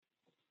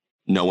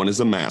no one is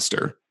a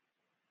master.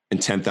 In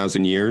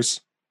 10,000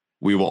 years,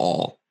 we will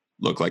all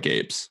look like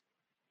apes.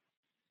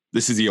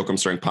 This is the Yoakum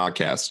Strength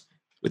Podcast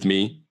with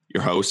me,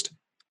 your host,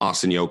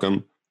 Austin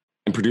Yoakum,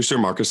 and producer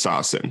Marcus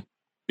Sasson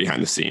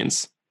behind the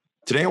scenes.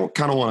 Today, I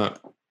kind of want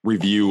to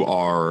review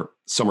our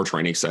summer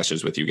training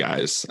sessions with you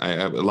guys.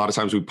 A lot of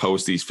times we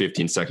post these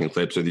 15-second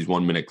clips or these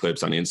 1-minute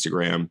clips on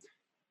Instagram, and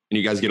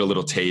you guys get a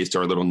little taste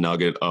or a little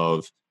nugget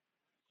of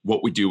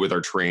what we do with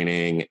our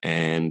training,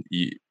 and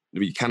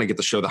we kind of get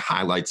to show the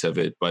highlights of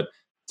it. But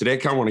today, I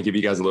kind of want to give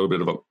you guys a little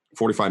bit of a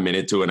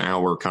 45-minute to an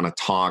hour kind of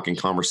talk and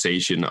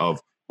conversation of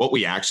what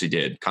we actually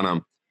did, kind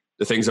of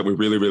the things that we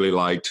really, really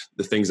liked,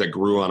 the things that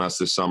grew on us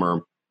this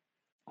summer,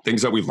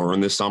 things that we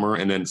learned this summer,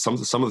 and then some of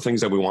the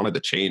things that we wanted to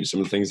change, some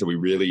of the things that we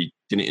really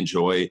didn't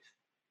enjoy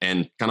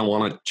and kind of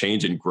want to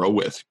change and grow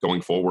with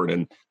going forward.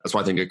 And that's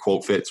why I think a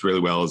quote fits really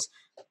well is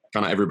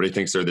kind of everybody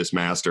thinks they're this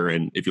master.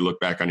 And if you look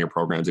back on your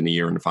programs in a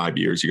year and 5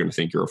 years, you're going to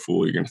think you're a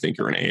fool. You're going to think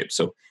you're an ape.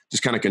 So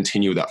just kind of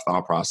continue that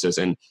thought process.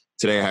 And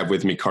today I have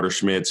with me Carter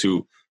Schmitz,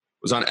 who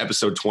was on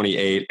episode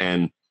 28.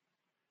 And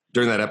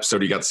during that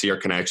episode, you got to see our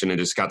connection and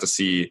just got to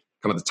see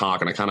kind of the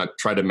talk. And I kind of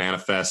tried to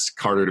manifest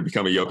Carter to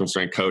become a Yoakum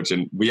Strength coach.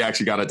 And we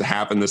actually got it to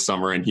happen this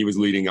summer. And he was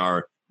leading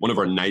one of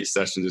our night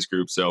sessions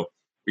group. So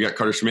we got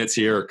Carter Schmitz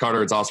here.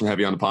 Carter, it's awesome to have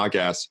you on the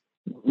podcast.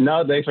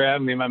 No, thanks for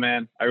having me, my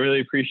man. I really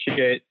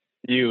appreciate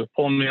you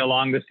pulling me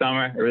along this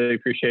summer. I really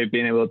appreciate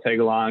being able to tag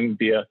along,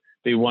 be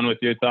one with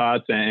your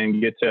thoughts,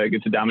 and get to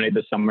dominate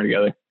this summer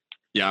together.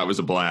 Yeah, it was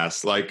a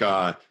blast. Like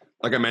I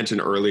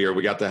mentioned earlier,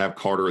 we got to have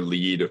Carter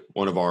lead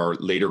one of our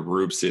later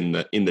groups in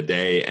the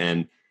day,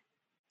 and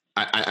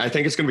I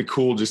think it's going to be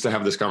cool just to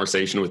have this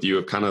conversation with you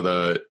of kind of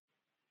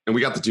and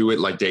we got to do it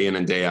like day in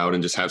and day out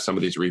and just have some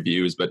of these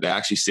reviews, but to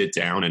actually sit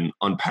down and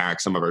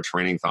unpack some of our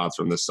training thoughts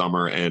from this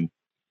summer and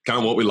kind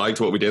of what we liked,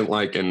 what we didn't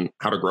like, and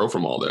how to grow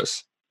from all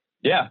this.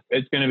 Yeah,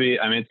 it's going to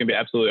be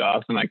absolutely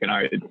awesome.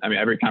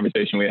 Every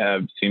conversation we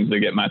have seems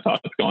to get my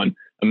thoughts going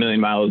a million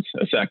miles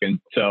a second.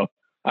 So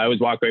I always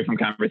walk away from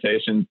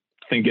conversations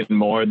thinking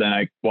more than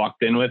I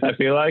walked in with, I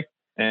feel like.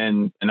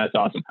 And that's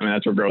awesome. I mean,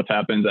 that's where growth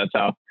happens. That's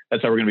how we're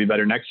going to be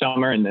better next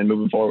summer and then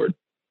moving forward.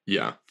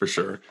 Yeah, for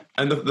sure.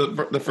 And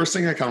the first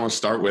thing I kind of want to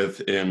start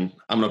with, and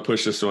I'm going to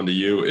push this one to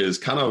you, is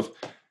kind of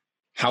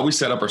how we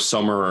set up our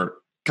summer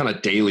kind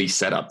of daily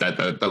setup,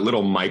 that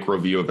little micro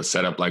view of a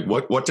setup. Like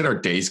what did our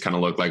days kind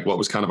of look like? What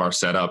was kind of our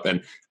setup?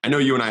 And I know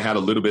you and I had a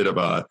little bit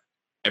of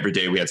every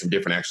day we had some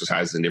different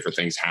exercises and different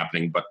things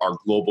happening, but our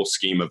global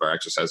scheme of our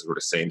exercises were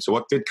the same. So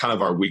what did kind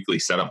of our weekly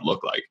setup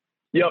look like?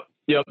 Yep.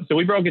 So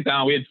we broke it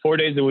down. We had 4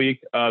 days a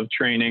week of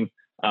training,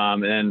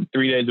 and then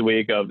 3 days a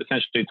week of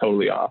essentially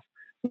totally off.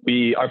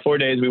 Our 4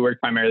 days, we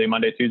worked primarily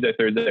Monday, Tuesday,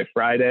 Thursday,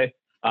 Friday.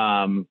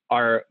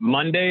 Our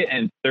Monday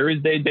and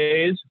Thursday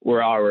days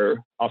were our,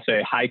 I'll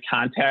say, high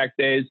contact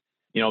days.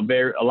 A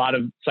lot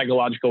of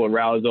psychological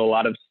arousal, a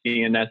lot of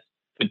CNS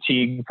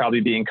fatigue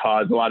probably being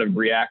caused, a lot of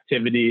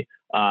reactivity,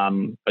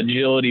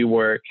 agility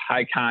work,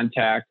 high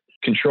contact,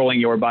 controlling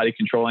your body,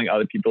 controlling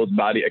other people's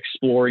body,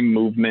 exploring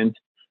movement,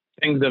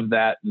 things of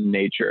that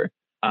nature.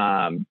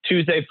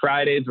 Tuesday,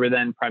 Fridays were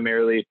then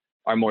primarily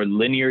our more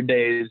linear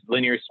days,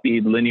 linear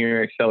speed,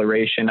 linear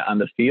acceleration on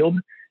the field.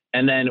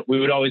 And then we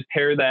would always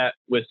pair that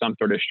with some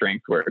sort of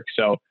strength work.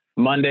 So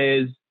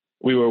Mondays,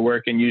 we were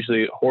working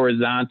usually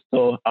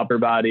horizontal upper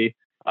body.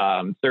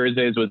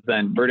 Thursdays was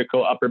then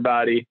vertical upper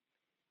body.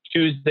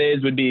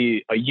 Tuesdays would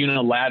be a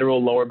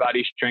unilateral lower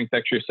body strength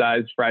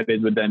exercise.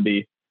 Fridays would then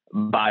be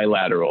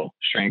bilateral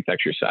strength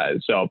exercise.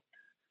 So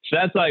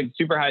that's like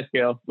super high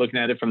scale, looking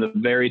at it from the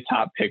very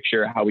top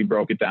picture, how we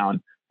broke it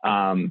down.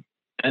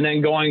 And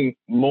then going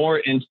more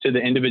into the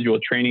individual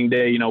training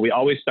day, we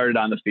always started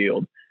on the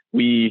field.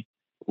 We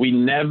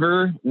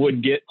never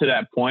would get to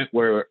that point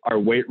where our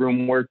weight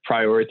room work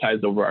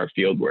prioritized over our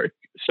field work.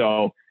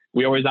 So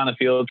we were always on the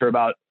field for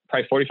about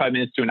probably 45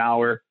 minutes to an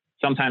hour,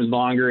 sometimes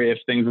longer if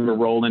things were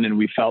rolling and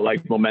we felt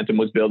like momentum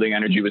was building,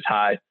 energy was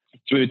high.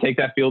 So we would take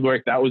that field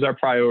work. That was our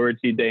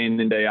priority day in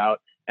and day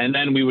out. And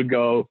then we would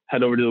go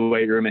head over to the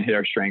weight room and hit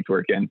our strength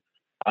work in,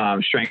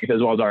 strength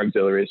as well as our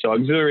auxiliaries. So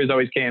auxiliaries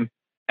always came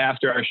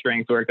after our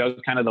strength work. That was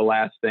kind of the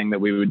last thing that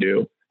we would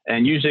do.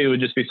 And usually it would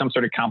just be some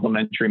sort of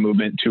complementary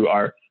movement to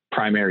our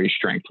primary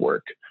strength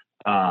work.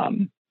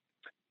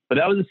 But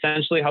that was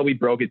essentially how we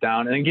broke it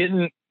down. And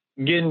then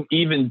getting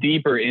even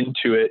deeper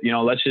into it,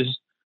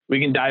 we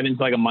can dive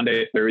into like a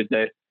Monday,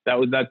 Thursday.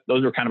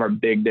 Those were kind of our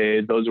big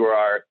days. Those were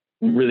our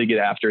really get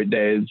after it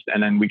days.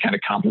 And then we kind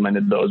of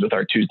complemented those with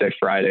our Tuesday,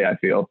 Friday, I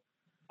feel.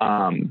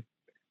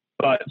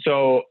 But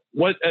so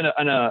what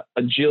an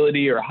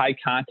agility or high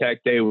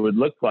contact day would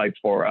look like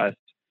for us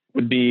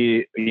would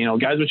be,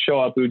 guys would show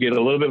up, we would get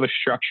a little bit of a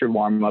structured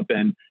warm up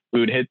and we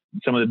would hit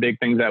some of the big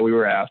things that we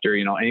were after,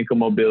 ankle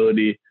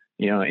mobility,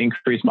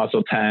 increased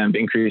muscle temp,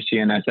 increased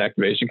CNS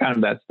activation, kind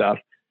of that stuff.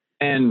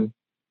 And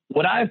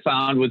what I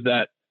found was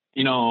that,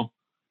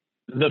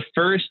 the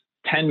first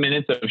 10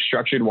 minutes of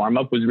structured warm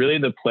up was really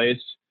the place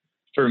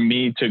for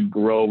me to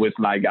grow with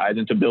my guys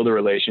and to build a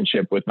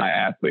relationship with my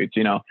athletes.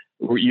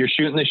 You're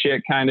shooting the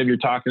shit kind of, you're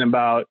talking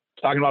about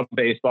talking about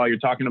baseball, you're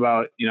talking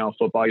about,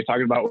 football, you're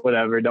talking about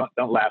whatever. Don't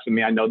laugh at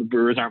me. I know the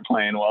Brewers aren't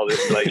playing well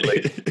this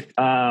lately.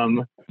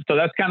 So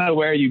that's kind of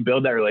where you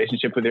build that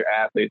relationship with your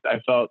athletes. I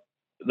felt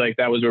like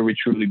that was where we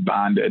truly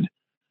bonded.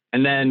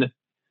 And then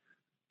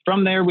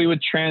from there, we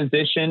would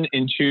transition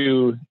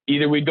into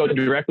either we'd go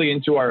directly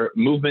into our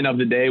movement of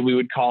the day, we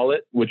would call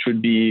it, which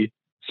would be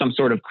some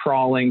sort of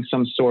crawling,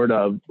 some sort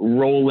of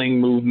rolling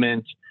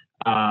movement,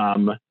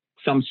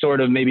 some sort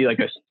of maybe like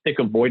a stick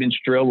avoidance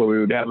drill where we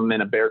would have them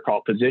in a bear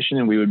crawl position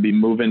and we would be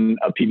moving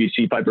a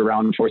PVC pipe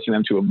around and forcing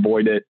them to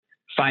avoid it,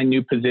 find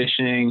new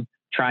positioning,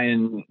 try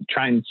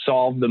and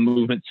solve the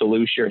movement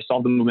solution or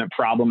solve the movement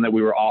problem that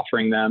we were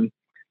offering them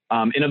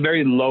in a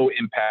very low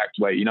impact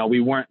way. We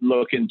weren't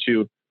looking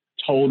to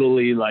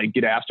totally like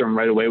get after them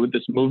right away with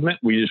this movement.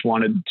 We just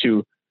wanted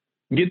to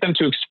get them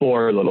to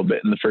explore a little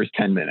bit in the first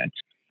 10 minutes.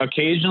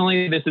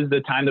 Occasionally, this is the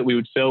time that we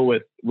would fill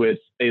with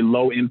a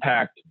low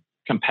impact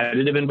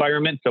competitive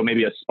environment. So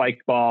maybe a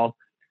spike ball,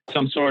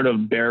 some sort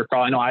of bear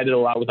crawl. I know I did a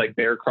lot with like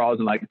bear crawls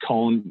and like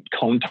cone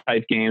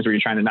type games where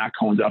you're trying to knock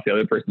cones off the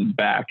other person's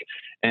back.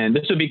 And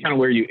this would be kind of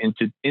where you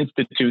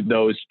institute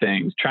those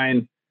things. Try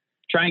and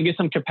get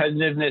some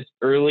competitiveness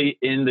early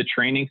in the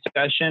training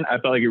session. I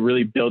felt like it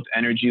really built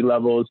energy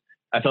levels.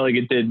 I felt like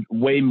it did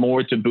way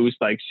more to boost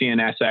like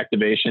CNS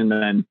activation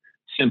than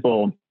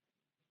simple,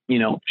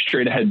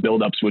 straight ahead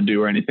buildups would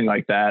do or anything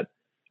like that.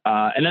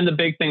 And then the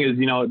big thing is,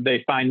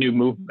 they find new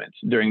movements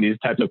during these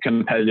types of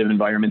competitive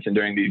environments and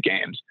during these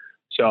games.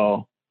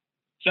 So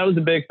that was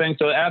the big thing.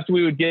 So after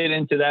we would get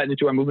into that,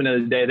 into our movement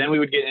of the day, then we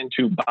would get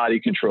into body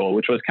control,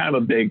 which was kind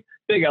of a big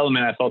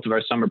element I felt of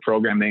our summer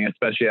programming,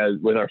 especially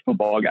with our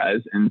football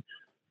guys. And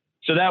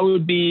so that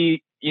would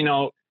be,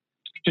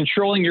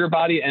 controlling your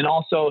body and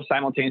also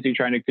simultaneously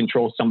trying to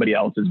control somebody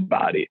else's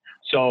body.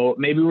 So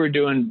maybe we're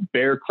doing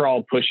bear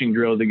crawl pushing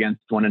drills against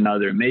one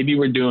another. Maybe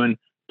we're doing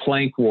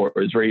plank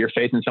wars where you're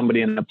facing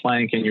somebody in a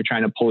plank and you're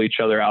trying to pull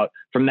each other out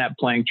from that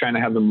plank, trying to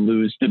have them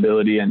lose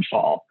stability and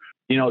fall.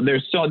 There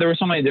were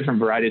so many different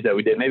varieties that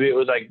we did. Maybe it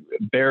was like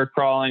bear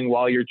crawling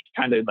while you're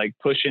kind of like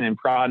pushing and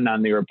prodding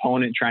on your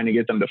opponent, trying to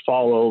get them to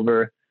fall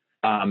over.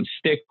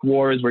 Stick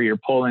wars where you're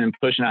pulling and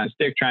pushing on a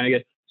stick,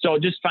 so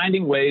just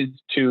finding ways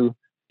to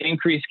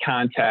increase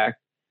contact,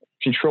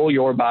 control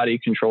your body,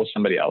 control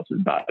somebody else's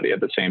body at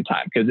the same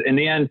time. Because in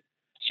the end,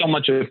 so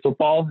much of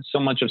football, so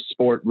much of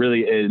sport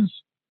really is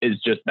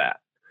just that.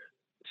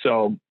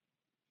 So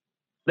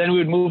then we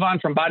would move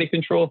on from body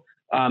control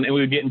and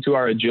we would get into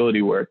our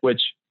agility work,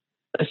 which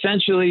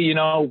essentially,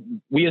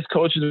 we as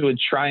coaches would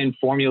try and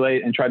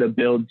formulate and try to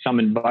build some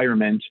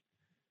environment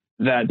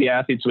that the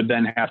athletes would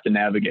then have to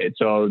navigate.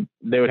 So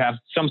they would have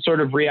some sort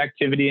of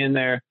reactivity in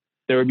there.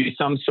 There would be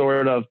some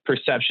sort of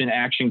perception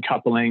action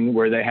coupling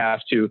where they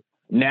have to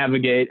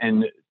navigate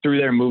and through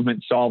their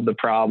movement solve the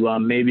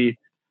problem. Maybe,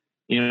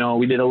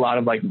 we did a lot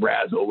of like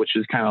razzle, which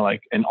is kind of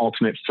like an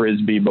ultimate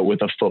frisbee, but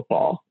with a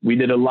football. We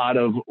did a lot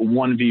of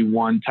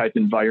 1v1 type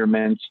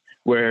environments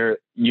where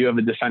you have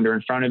a defender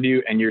in front of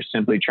you and you're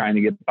simply trying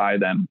to get by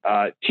them.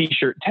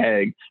 T-shirt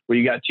tag, where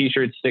you got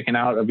T-shirts sticking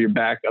out of your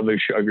back of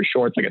your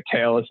shorts, like a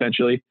tail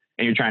essentially,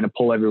 and you're trying to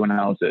pull everyone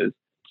else's.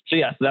 So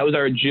that was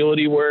our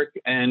agility work.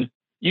 And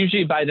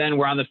usually by then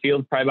we're on the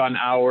field probably about an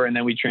hour, and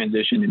then we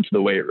transition into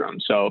the weight room.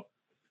 So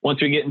once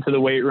we get into the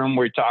weight room,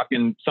 we're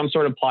talking some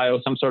sort of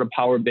plyo, some sort of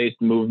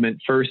power-based movement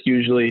first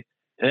usually,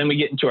 and then we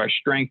get into our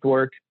strength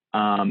work.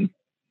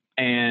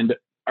 And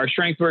our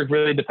strength work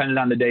really depended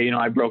on the day.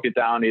 I broke it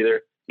down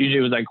usually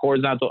it was like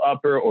horizontal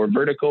upper or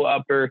vertical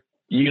upper,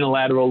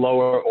 unilateral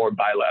lower or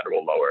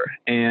bilateral lower.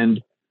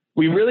 And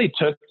we really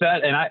took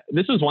that. And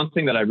this was one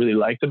thing that I really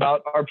liked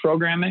about our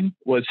programming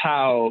was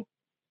how,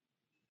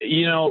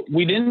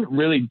 we didn't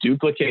really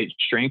duplicate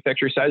strength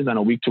exercises on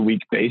a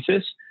week-to-week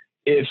basis.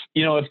 If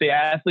the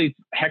athletes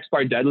hex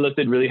bar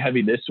deadlifted really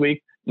heavy this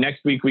week,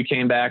 next week we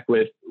came back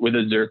with a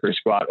Zercher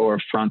squat or a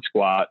front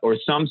squat or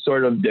some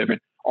sort of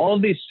different, all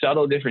of these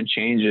subtle different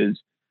changes,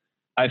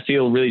 I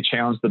feel really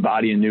challenge the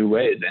body in new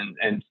ways.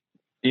 And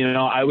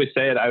I would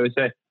say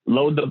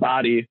load the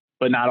body,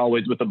 but not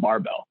always with a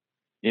barbell.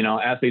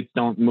 Athletes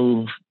don't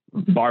move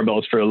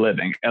barbells for a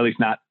living, at least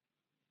not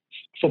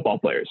football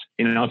players.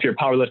 If you're a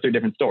power lifter,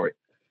 different story.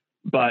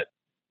 But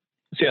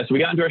so we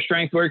got into our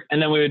strength work, and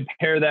then we would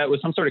pair that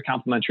with some sort of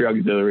complementary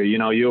auxiliary.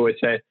 You always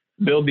say,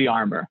 build the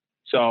armor.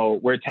 So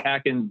we're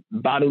attacking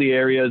bodily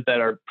areas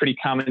that are pretty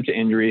common to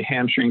injury,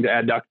 hamstrings,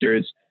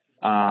 adductors,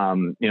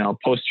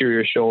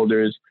 posterior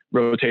shoulders,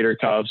 rotator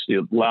cuffs, a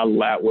lot of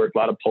lat work, a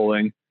lot of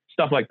pulling,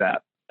 stuff like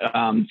that. So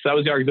that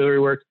was the auxiliary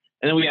work.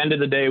 And then we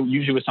ended the day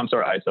usually with some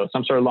sort of ISO,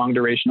 some sort of long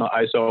durational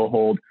ISO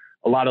hold,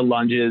 a lot of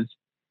lunges,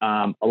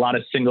 a lot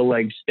of single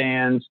leg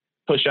stands,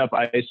 push-up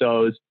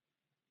ISOs,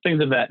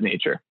 things of that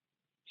nature.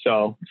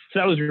 So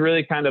that was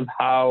really kind of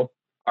how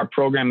our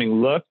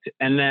programming looked.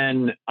 And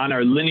then on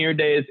our linear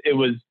days, it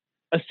was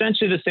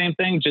essentially the same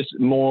thing, just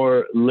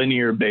more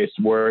linear based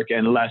work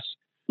and less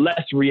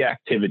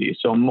reactivity.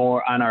 So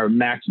more on our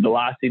max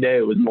velocity day,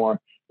 it was more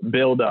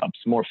build-ups,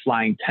 more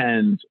flying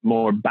tens,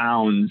 more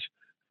bounds,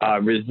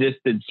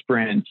 resisted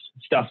sprints,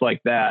 stuff like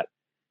that.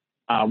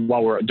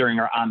 during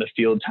our on the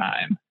field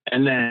time.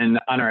 And then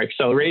on our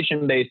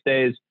acceleration based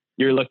days,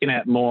 you're looking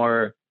at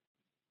more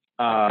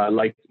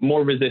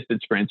more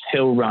resisted sprints,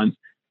 hill runs.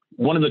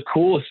 One of the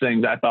coolest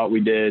things I thought we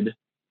did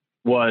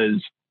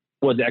was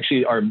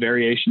actually our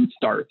variation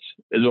starts,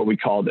 is what we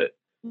called it,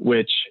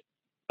 which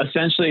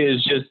essentially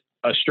is just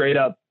a straight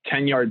up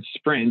 10-yard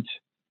sprint,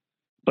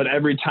 but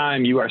every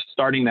time you are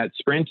starting that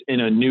sprint in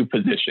a new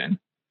position.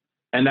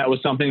 And that was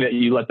something that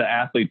you let the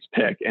athletes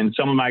pick. And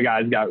some of my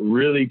guys got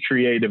really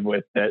creative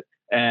with it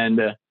and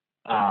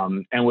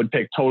would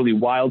pick totally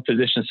wild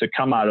positions to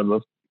come out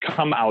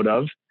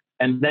of.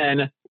 And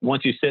then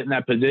once you sit in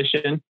that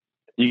position,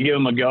 you give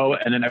them a go,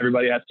 and then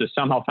everybody has to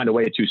somehow find a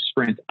way to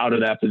sprint out of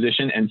that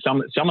position. And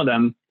some of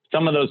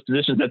those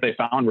positions that they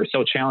found were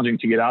so challenging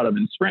to get out of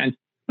and sprint,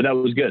 but that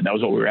was good. That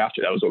was what we were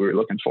after. That was what we were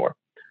looking for.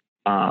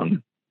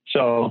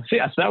 So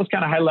that was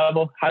kind of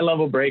high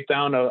level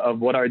breakdown of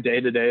what our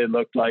day-to-day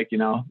looked like.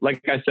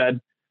 Like I said,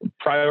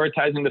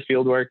 prioritizing the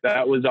field work,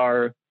 that was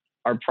our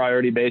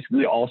priority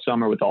basically all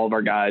summer with all of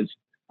our guys.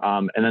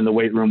 And then the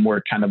weight room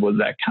work kind of was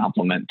that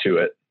complement to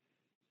it.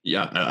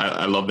 Yeah,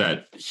 I love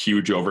that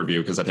huge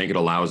overview, because I think it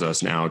allows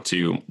us now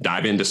to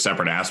dive into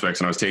separate aspects.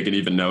 And I was taking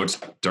even notes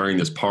during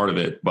this part of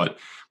it. But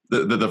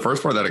the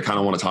first part that I kind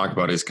of want to talk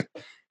about is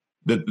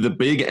the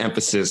big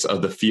emphasis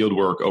of the field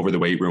work over the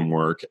weight room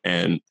work.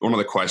 And one of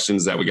the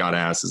questions that we got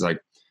asked is like,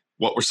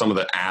 what were some of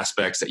the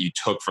aspects that you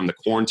took from the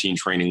quarantine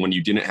training when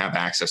you didn't have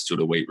access to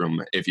the weight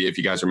room? If you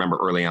guys remember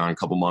early on a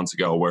couple months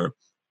ago where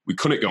we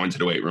couldn't go into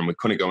the weight room, we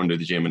couldn't go into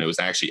the gym, and it was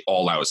actually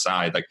all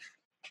outside. Like,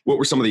 what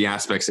were some of the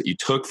aspects that you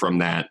took from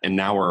that and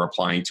now are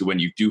applying to when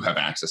you do have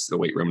access to the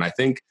weight room? And I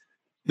think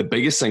the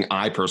biggest thing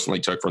I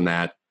personally took from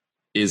that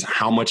is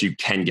how much you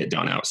can get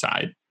done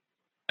outside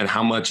and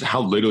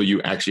how little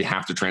you actually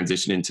have to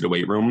transition into the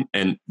weight room.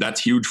 And that's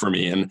huge for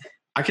me. And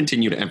I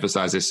continue to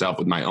emphasize this stuff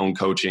with my own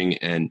coaching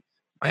and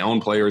my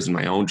own players and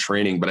my own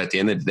training. But at the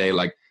end of the day,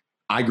 like,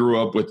 I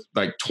grew up with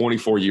like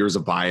 24 years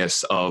of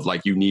bias of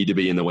like, you need to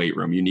be in the weight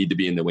room. You need to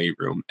be in the weight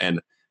room.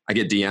 And I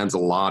get DMs a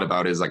lot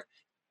about it, is like,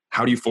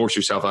 how do you force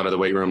yourself out of the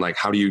weight room? Like,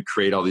 how do you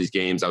create all these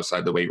games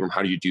outside the weight room?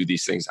 How do you do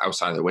these things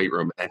outside of the weight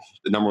room? And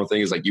the number one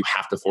thing is like, you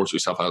have to force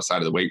yourself outside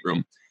of the weight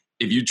room.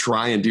 If you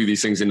try and do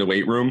these things in the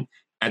weight room,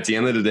 at the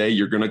end of the day,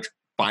 you're going to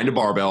find a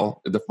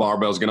barbell. The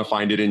barbell is going to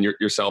find it in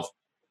yourself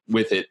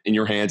with it in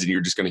your hands, and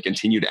you're just going to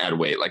continue to add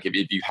weight. Like, if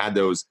you had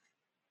those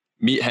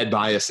meathead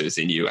biases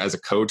in you as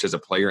a coach, as a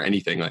player,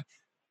 anything, like,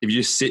 if you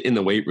just sit in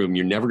the weight room,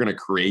 you're never going to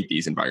create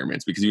these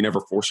environments because you never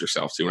force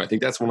yourself to. And I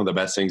think that's one of the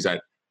best things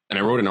and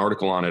I wrote an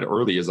article on it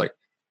early, is like,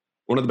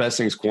 one of the best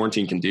things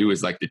quarantine can do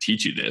is like to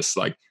teach you this.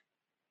 Like,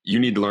 you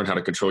need to learn how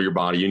to control your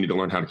body. You need to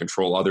learn how to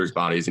control others'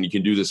 bodies. And you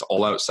can do this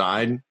all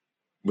outside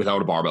without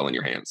a barbell in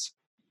your hands.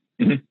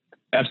 Mm-hmm.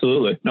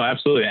 Absolutely. No,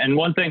 absolutely. And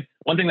one thing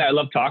that I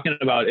love talking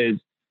about is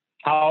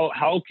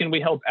how can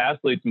we help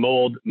athletes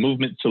mold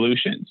movement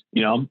solutions,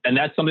 and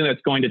that's something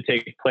that's going to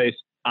take place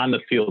on the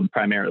field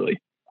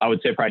primarily. I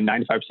would say probably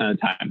 95% of the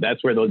time,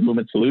 that's where those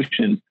movement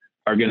solutions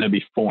are going to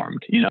be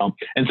formed,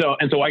 And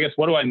so I guess,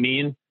 what do I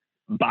mean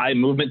by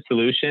movement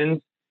solutions?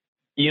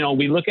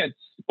 We look at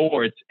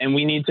sports and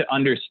we need to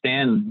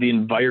understand the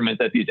environment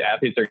that these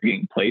athletes are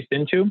getting placed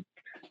into.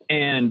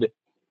 And,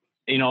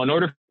 in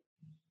order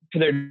for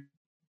there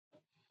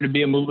to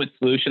be a movement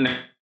solution, there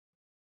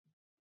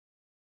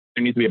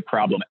needs to be a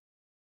problem.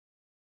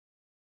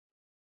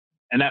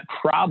 And that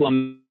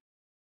problem,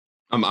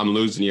 I'm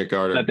losing you,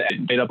 Carter. That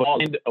made up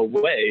a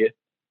way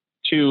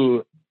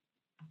to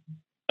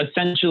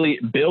essentially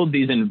build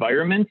these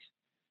environments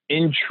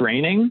in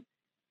training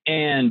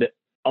and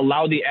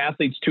allow the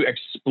athletes to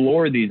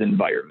explore these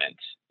environments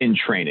in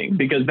training,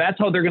 because that's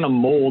how they're going to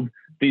mold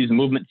these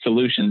movement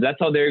solutions. That's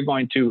how they're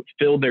going to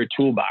fill their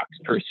toolbox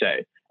per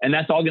se. And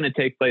that's all going to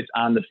take place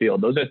on the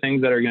field. Those are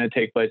things that are going to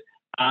take place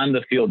on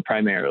the field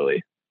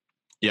primarily.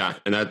 Yeah.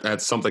 And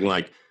that's something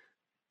like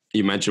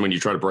you mentioned when you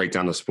try to break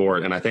down the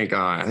sport. And I think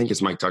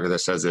it's Mike Tucker that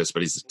says this,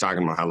 but he's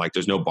talking about how like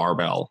there's no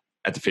barbell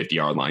at the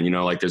 50-yard line,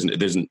 like there's at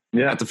the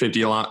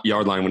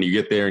 50-yard line, when you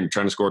get there and you're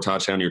trying to score a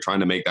touchdown, you're trying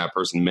to make that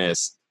person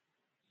miss.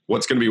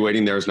 What's going to be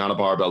waiting there is not a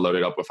barbell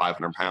loaded up with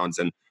 500 pounds.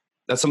 And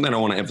that's something I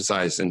want to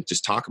emphasize and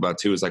just talk about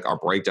too, is like our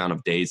breakdown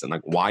of days and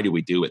like, why do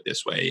we do it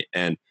this way?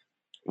 And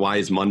why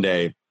is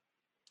Monday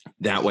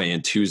that way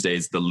and Tuesday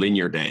is the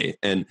linear day?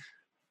 And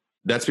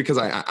that's because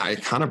I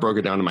kind of broke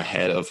it down in my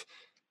head of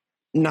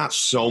not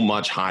so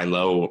much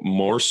high-low,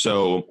 more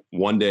so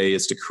one day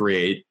is to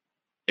create,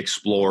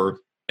 explore,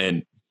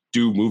 and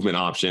do movement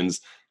options.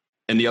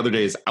 And the other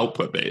day is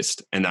output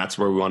based. And that's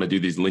where we want to do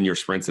these linear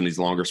sprints and these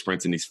longer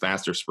sprints and these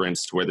faster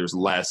sprints to where there's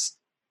less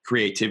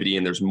creativity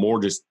and there's more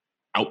just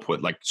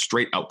output, like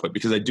straight output,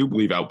 because I do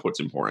believe output's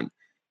important.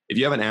 If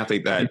you have an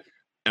athlete that,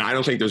 and I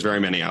don't think there's very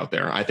many out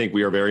there, I think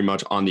we are very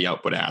much on the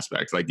output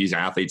aspect. Like these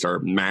athletes are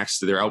maxed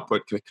to their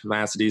output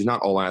capacities.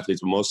 Not all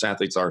athletes, but most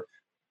athletes are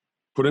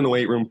put in the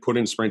weight room, put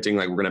in sprinting,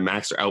 like we're going to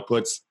max their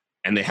outputs,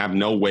 and they have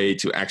no way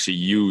to actually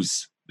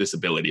use this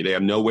ability. They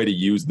have no way to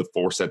use the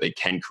force that they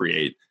can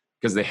create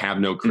because they have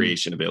no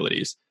creation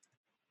abilities.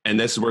 And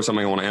this is where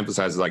something I want to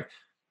emphasize is like,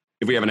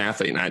 if we have an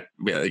athlete,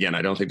 and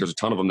I don't think there's a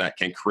ton of them that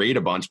can create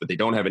a bunch, but they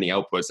don't have any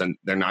outputs, and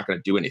they're not going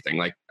to do anything.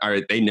 Like, all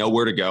right, they know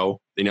where to go.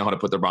 They know how to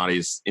put their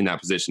bodies in that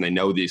position. They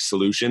know the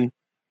solution,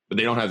 but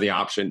they don't have the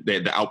option,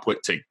 the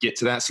output to get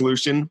to that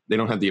solution. They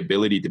don't have the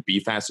ability to be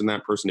faster than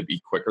that person, to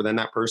be quicker than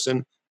that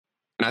person.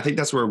 And I think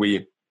that's where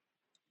we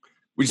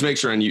just make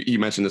sure, and you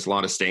mentioned this a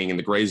lot, of staying in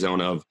the gray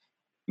zone of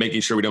making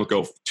sure we don't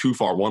go too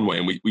far one way,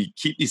 and we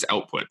keep these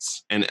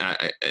outputs. And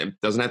it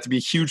doesn't have to be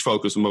a huge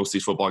focus with most of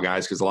these football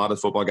guys, because a lot of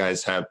football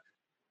guys have,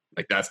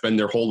 like, that's been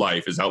their whole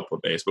life is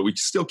output based, but we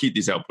still keep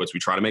these outputs.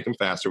 We try to make them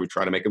faster. We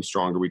try to make them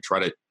stronger. We try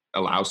to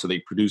allow so they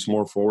produce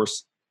more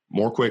force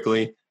more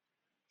quickly.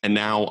 And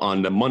now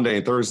on the Monday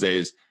and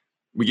Thursdays,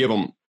 we give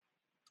them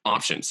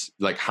options.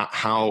 Like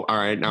how all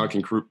right, now I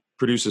can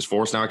produce this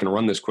force. Now I can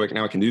run this quick.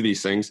 Now I can do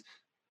these things.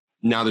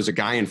 Now there's a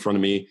guy in front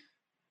of me.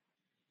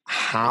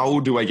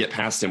 How do I get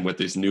past him with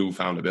these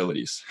newfound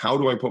abilities? How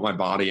do I put my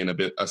body in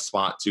a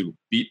spot to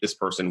beat this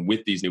person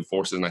with these new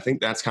forces? And I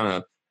think that's kind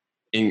of,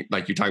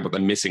 like you talk about the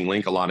missing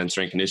link a lot in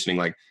strength conditioning.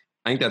 Like,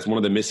 I think that's one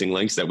of the missing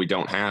links that we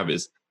don't have,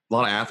 is a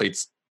lot of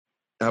athletes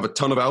have a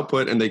ton of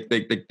output and they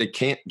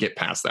can't get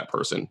past that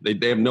person.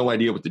 They have no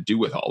idea what to do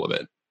with all of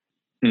it.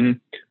 Mm-hmm.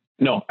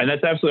 No, and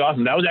that's absolutely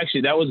awesome.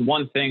 That was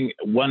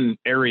one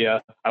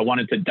area I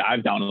wanted to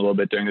dive down a little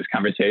bit during this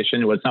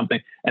conversation. It was something,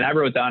 and I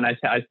wrote down,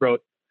 I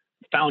wrote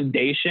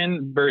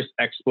foundation versus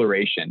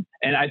exploration.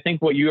 And I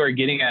think what you are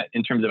getting at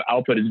in terms of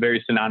output is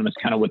very synonymous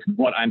kind of with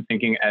what I'm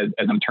thinking as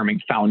I'm terming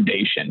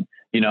foundation,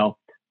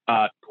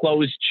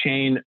 closed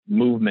chain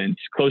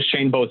movements, closed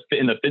chain both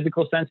in the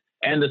physical sense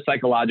and the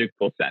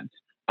psychological sense,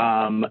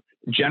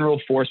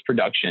 general force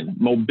production,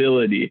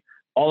 mobility,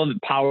 all of the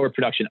power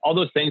production, all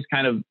those things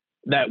kind of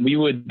that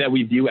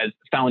we view as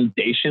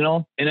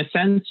foundational in a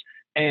sense.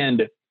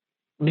 And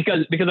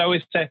because I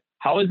always say,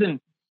 how is an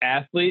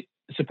athlete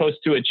supposed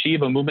to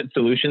achieve a movement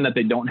solution that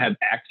they don't have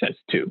access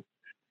to?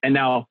 And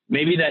now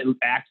maybe that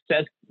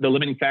access, the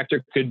limiting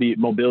factor could be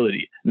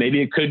mobility.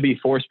 Maybe it could be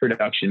force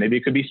production. Maybe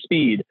it could be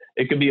speed.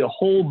 It could be a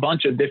whole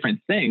bunch of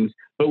different things.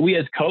 But we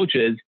as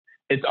coaches,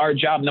 it's our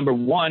job, number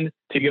one,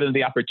 to give them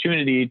the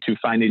opportunity to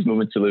find these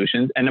movement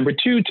solutions. And number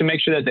two, to make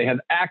sure that they have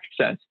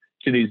access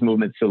to these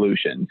movement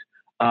solutions.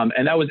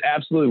 And that was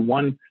absolutely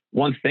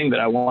one thing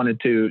that I wanted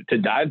to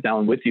dive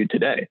down with you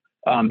today.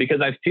 Because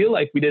I feel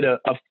like we did a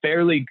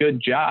fairly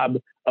good job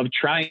of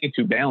trying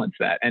to balance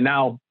that. And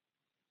now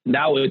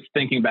it's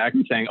thinking back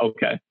and saying,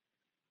 okay,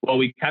 well,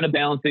 we kind of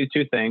balance these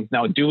two things.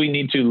 Now, do we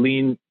need to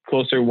lean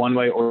closer one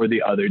way or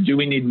the other? Do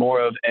we need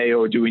more of A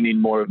or do we need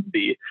more of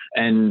B?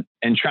 And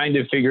trying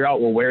to figure out,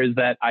 well, where is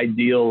that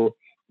ideal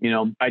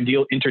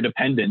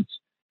interdependence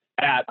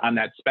on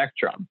that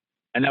spectrum?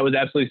 And that was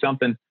absolutely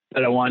something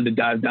that I wanted to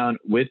dive down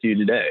with you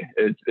today.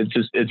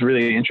 It's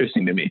really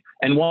interesting to me.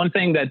 And one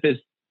thing that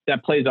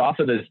plays off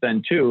of this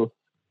then too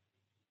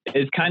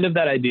is kind of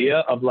that idea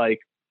of like,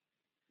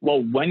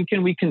 well, when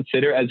can we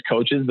consider as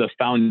coaches the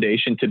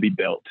foundation to be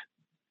built?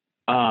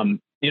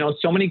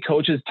 So many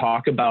coaches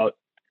talk about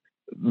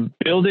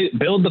build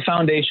the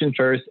foundation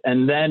first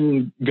and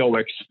then go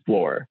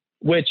explore,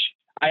 which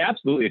I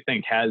absolutely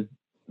think has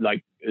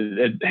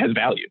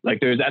value. Like,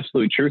 there's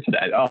absolute truth to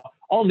that.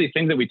 All of these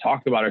things that we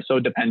talk about are so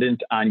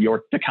dependent on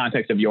the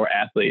context of your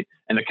athlete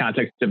and the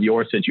context of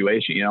your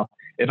situation.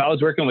 If I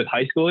was working with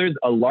high schoolers,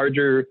 a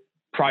larger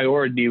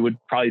priority would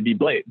probably be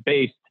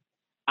based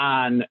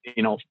on,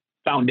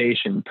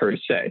 foundation per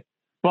se,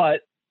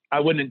 but I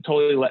wouldn't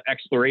totally let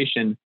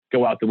exploration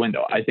go out the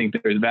window. I think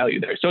there's value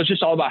there. So it's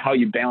just all about how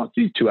you balance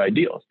these two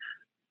ideals.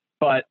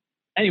 But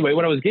anyway,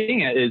 what I was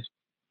getting at is,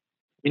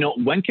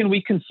 when can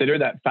we consider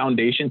that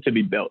foundation to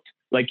be built?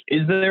 Like,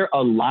 is there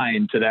a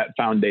line to that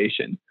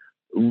foundation?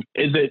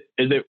 Is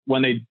it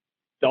when they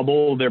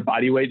double their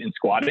body weight in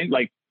squatting?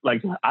 Like,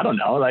 I don't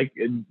know, like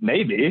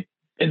maybe.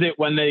 Is it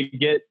when they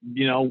get,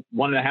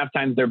 1.5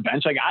 times their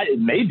bench? Like,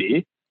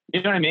 maybe,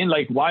 you know what I mean?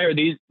 Like, why are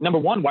these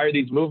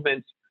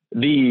movements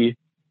the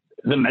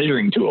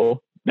measuring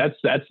tool? That's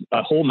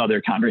a whole nother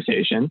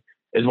conversation,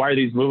 is why are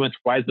these movements?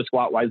 Why is the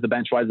squat? Why is the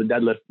bench? Why is the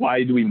deadlift?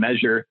 Why do we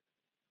measure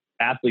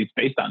athletes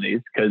based on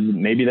these? Because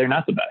maybe they're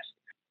not the best.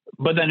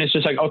 But then it's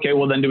just like, okay,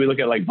 well, then do we look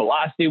at like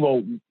velocity?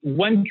 Well,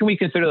 when can we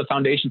consider the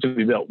foundation to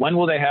be built? When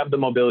will they have the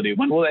mobility?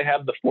 When will they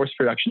have the force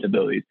production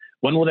abilities?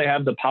 When will they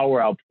have the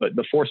power output,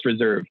 the force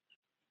reserve?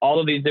 All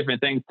of these different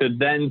things to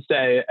then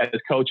say as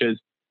coaches,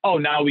 oh,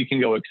 now we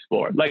can go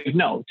explore. Like,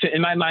 no,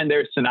 in my mind,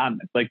 they're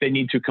synonymous. Like, they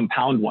need to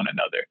compound one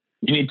another.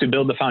 You need to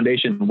build the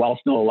foundation while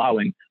still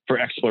allowing for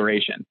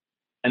exploration.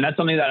 And that's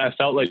something that I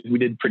felt like we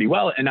did pretty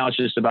well. And now it's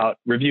just about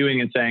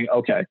reviewing and saying,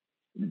 okay,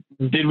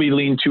 did we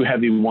lean too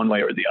heavy one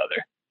way or the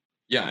other?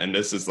 Yeah. And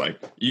this is like,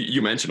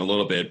 you mentioned a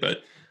little bit,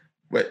 but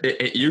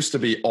it used to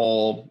be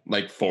all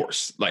like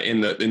force, like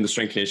in the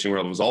strength conditioning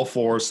world, it was all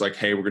force. Like,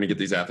 hey, we're going to get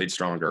these athletes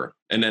stronger.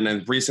 And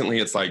then recently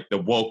it's like the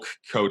woke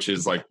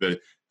coaches, like the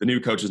new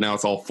coaches, now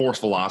it's all force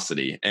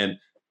velocity. And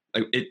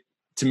like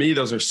to me,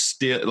 those are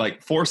still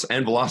like force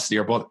and velocity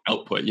are both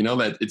output,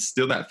 that it's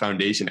still that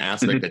foundation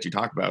aspect that you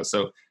talk about.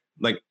 So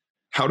like,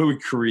 how do we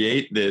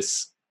create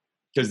this?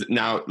 Because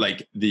now,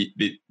 like the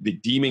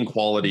deeming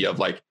quality of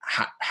like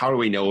how do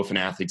we know if an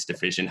athlete's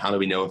deficient? How do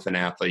we know if an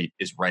athlete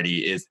is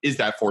ready? Is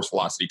that force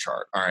velocity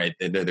chart? All right,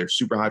 they're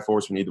super high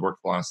force. We need the work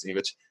velocity,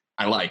 which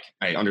I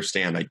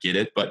understand, I get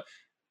it. But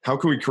how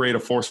can we create a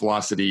force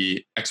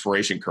velocity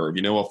exploration curve?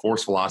 A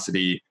force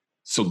velocity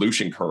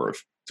solution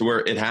curve to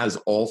where it has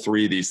all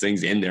three of these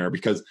things in there?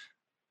 Because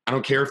I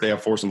don't care if they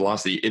have force and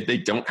velocity if they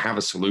don't have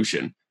a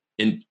solution.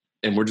 And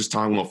we're just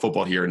talking about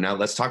football here. Now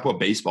let's talk about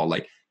baseball.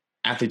 Like,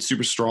 athlete's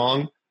super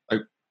strong.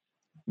 Like,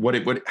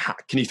 how,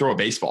 can he throw a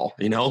baseball?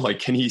 Like,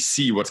 can he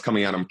see what's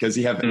coming at him? Because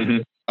he have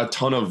a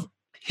ton of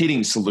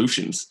hitting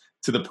solutions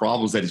to the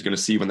problems that he's going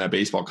to see when that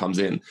baseball comes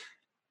in.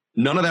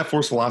 None of that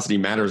force velocity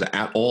matters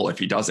at all if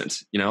he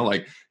doesn't.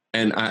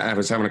 And I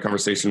was having a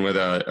conversation with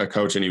a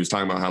coach, and he was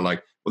talking about how,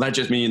 like, well, that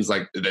just means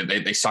like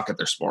they suck at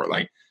their sport.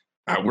 Like,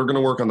 we're going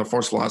to work on the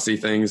force velocity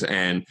things,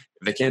 and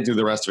if they can't do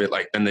the rest of it,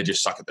 like, then they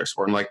just suck at their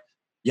sport. I'm like,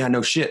 yeah,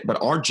 no shit.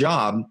 But our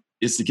job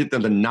is to get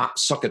them to not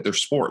suck at their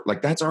sport.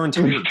 Like, that's our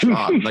entire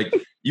job. Like,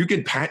 you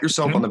can pat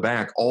yourself on the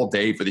back all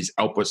day for these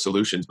output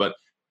solutions, but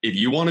if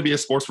you want to be a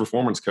sports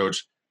performance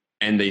coach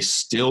and they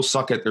still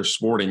suck at their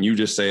sport, and you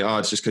just say, oh,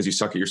 it's just because you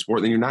suck at your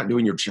sport, then you're not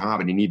doing your job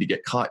and you need to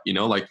get cut.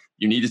 Like,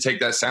 you need to take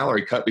that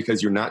salary cut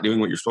because you're not doing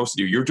what you're supposed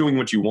to do. You're doing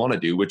what you want to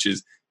do, which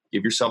is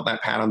give yourself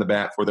that pat on the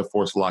back for the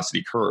force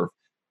velocity curve.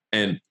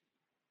 And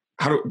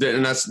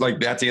that's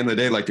like, at the end of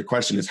the day, like, the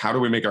question is, how do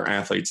we make our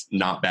athletes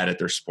not bad at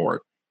their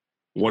sport?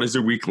 What is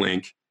their weak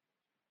link?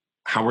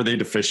 How are they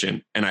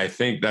deficient? And I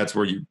think that's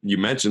where you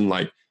mentioned,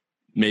 like,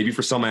 maybe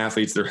for some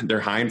athletes, they're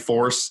high in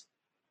force,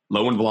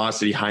 low in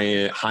velocity, high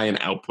in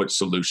output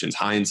solutions,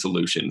 high in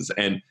solutions.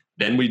 And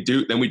then we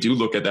do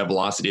look at that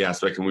velocity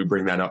aspect and we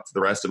bring that up to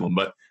the rest of them.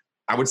 But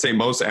I would say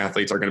most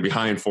athletes are going to be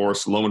high in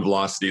force, low in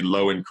velocity,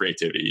 low in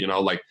creativity,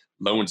 like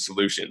low in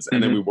solutions.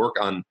 And then we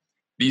work on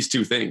these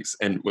two things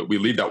and we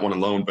leave that one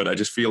alone. But I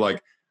just feel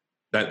like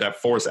that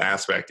force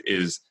aspect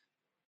is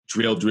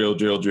drilled,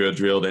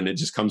 and it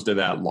just comes to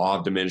that law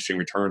of diminishing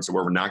returns, so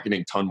where we're not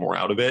getting a ton more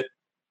out of it.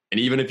 And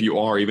even if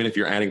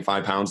you're adding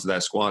 5 pounds to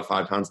that squat,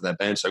 5 pounds to that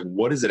bench, like,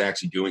 what is it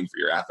actually doing for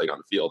your athlete on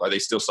the field? Are they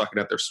still sucking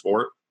at their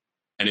sport?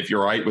 And if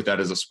you're right with that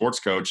as a sports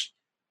coach,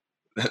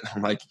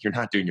 I'm like, you're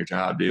not doing your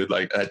job, dude.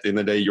 Like, at the end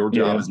of the day, your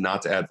job is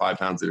not to add 5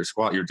 pounds to their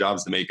squat. Your job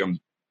is to make them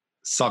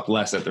suck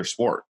less at their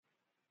sport.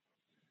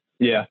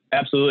 Yeah,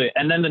 absolutely.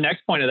 And then the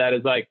next point of that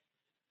is like,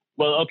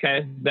 well,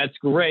 okay, that's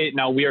great.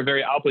 Now we are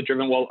very output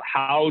driven. Well,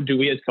 how do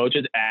we as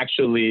coaches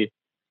actually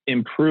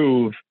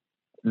improve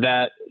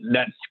that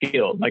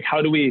skill? Like,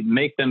 how do we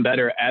make them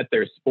better at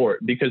their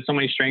sport? Because so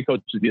many strength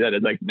coaches do that.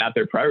 It's like not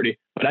their priority.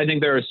 But I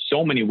think there are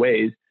so many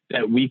ways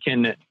that we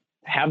can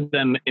have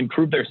them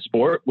improve their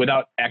sport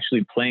without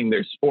actually playing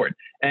their sport.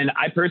 And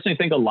I personally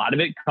think a lot of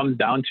it comes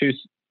down to,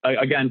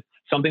 again,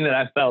 something that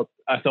I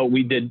felt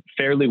we did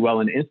fairly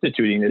well in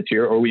instituting this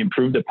year, or we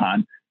improved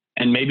upon,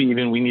 and maybe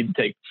even we need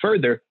to take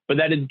further, but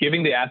that is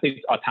giving the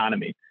athletes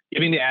autonomy,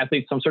 giving the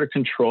athletes some sort of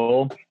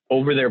control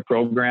over their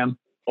program,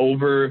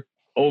 over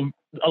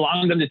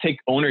allowing them to take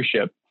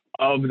ownership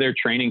of their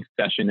training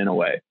session in a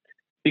way.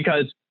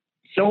 Because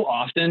so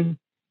often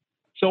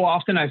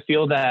I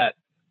feel that,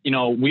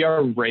 we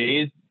are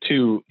raised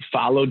to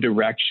follow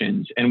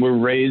directions, and we're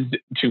raised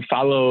to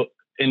follow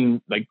in,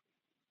 like,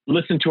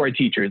 listen to our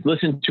teachers,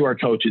 listen to our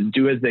coaches,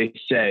 do as they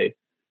say.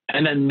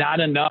 And then not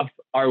enough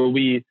are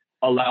we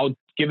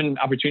given an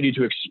opportunity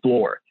to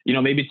explore.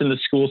 Maybe it's in the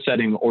school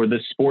setting or the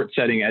sports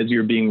setting as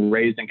you're being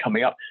raised and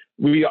coming up.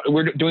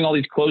 We're doing all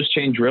these closed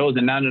chain drills,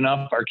 and not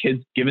enough are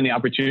kids given the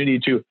opportunity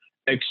to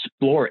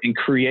explore and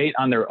create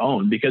on their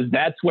own, because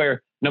that's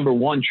where, number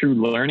one, true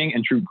learning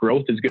and true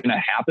growth is going to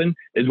happen,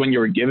 is when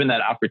you're given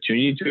that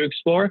opportunity to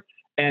explore.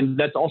 And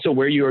that's also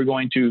where you are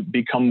going to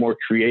become more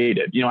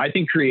creative. I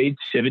think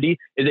creativity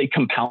is a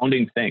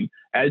compounding thing.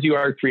 As you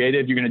are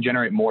creative, you're going to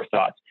generate more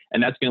thoughts,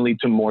 and that's going to lead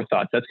to more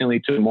thoughts. That's going to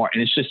lead to more.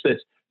 And it's just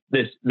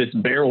this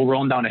barrel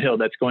rolling down a hill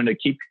that's going to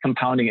keep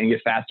compounding and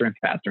get faster and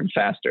faster and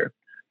faster.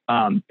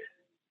 And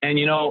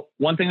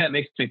one thing that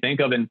makes me think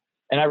of, and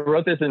I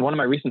wrote this in one of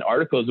my recent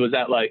articles, was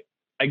that, like,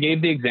 I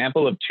gave the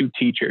example of two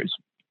teachers,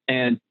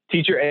 and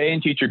teacher A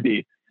and teacher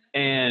B,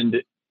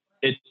 and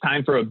it's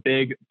time for a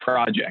big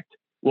project.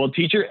 Well,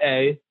 teacher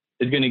A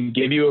is going to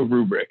give you a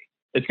rubric.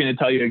 It's going to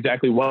tell you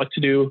exactly what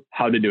to do,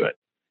 how to do it.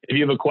 If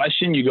you have a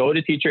question, you go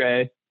to teacher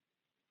A,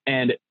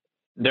 and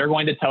they're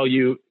going to tell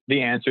you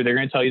the answer. They're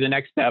going to tell you the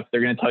next step.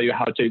 They're going to tell you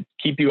how to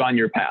keep you on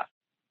your path.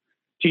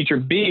 Teacher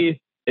B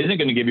isn't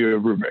going to give you a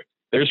rubric.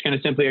 They're just going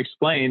to simply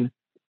explain,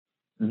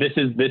 this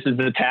is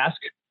the task,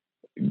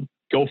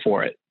 go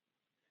for it.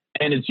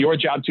 And it's your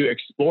job to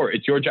explore.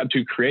 It's your job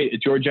to create.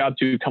 It's your job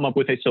to come up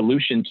with a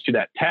solution to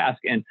that task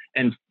and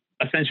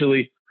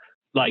essentially,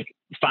 like,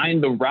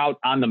 find the route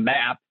on the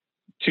map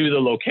to the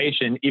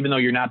location, even though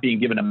you're not being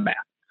given a map.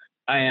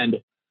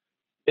 And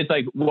it's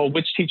like, well,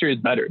 which teacher is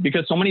better?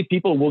 Because so many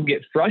people will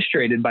get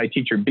frustrated by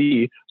teacher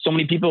B. So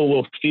many people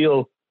will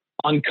feel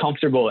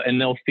uncomfortable, and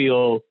they'll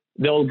feel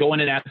they'll go in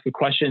and ask a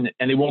question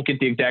and they won't get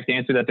the exact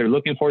answer that they're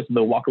looking for. So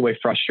they'll walk away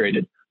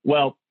frustrated.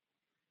 Well,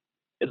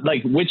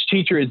 like, which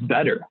teacher is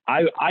better?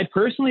 I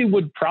personally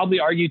would probably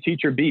argue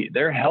teacher B.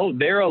 They're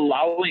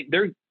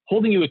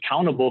holding you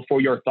accountable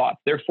for your thoughts.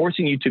 They're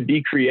forcing you to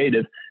be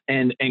creative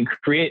and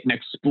create and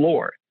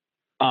explore.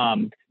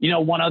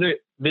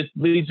 This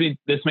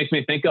makes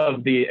me think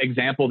of the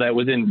example that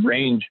was in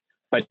Range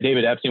by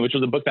David Epstein, which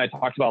was a book that I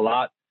talked about a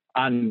lot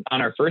on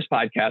our first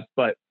podcast,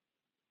 but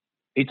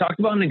he talked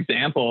about an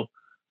example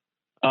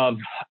of,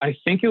 I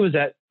think it was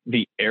at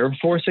the Air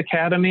Force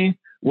Academy,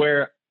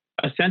 where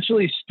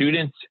essentially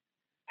students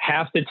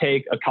have to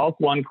take a Calc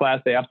 1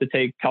 class, they have to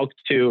take Calc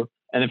 2,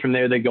 and then from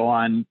there they go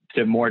on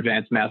to more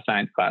advanced math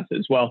science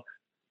classes. Well,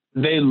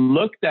 they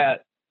looked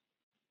at,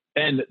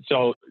 and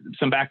so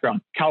some background,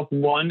 Calc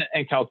 1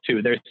 and Calc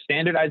 2, they're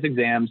standardized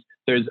exams.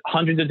 There's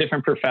hundreds of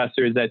different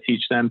professors that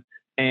teach them,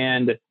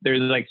 and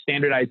there's like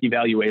standardized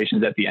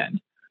evaluations at the end.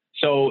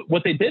 So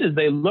what they did is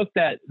they looked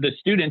at the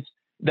students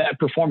that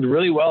performed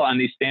really well on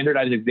these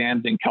standardized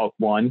exams in Calc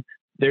 1.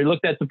 They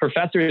looked at the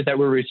professors that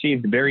were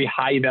received very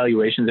high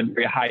evaluations and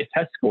very high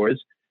test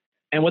scores.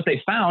 And what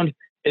they found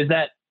is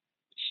that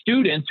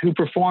students who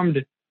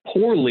performed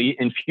poorly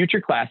in future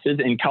classes,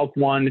 in Calc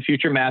 1,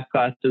 future math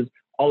classes,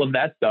 all of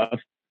that stuff,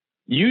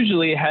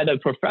 usually had a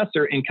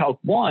professor in Calc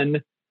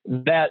 1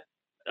 that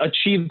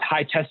achieved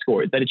high test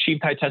scores, that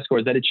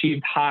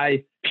achieved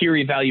high peer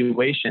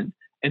evaluation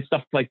and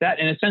stuff like that.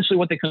 And essentially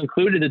what they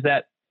concluded is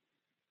that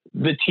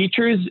the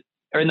teachers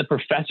and the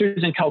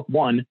professors in Calc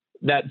 1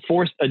 that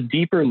forced a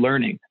deeper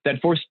learning,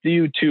 that forced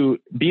you to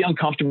be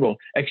uncomfortable,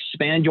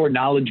 expand your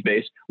knowledge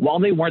base, while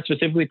they weren't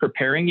specifically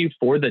preparing you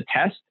for the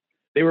test,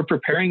 they were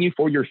preparing you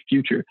for your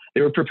future.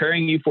 They were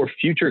preparing you for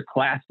future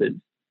classes.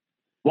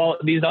 While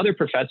these other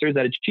professors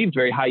that achieved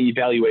very high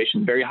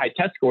evaluation, very high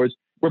test scores,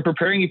 were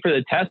preparing you for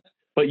the test,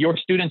 but your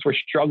students were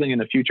struggling in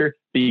the future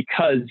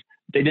because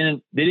they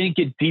didn't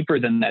get deeper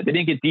than that. They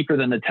didn't get deeper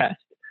than the test.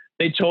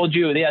 They told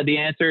you, yeah, the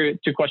answer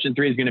to question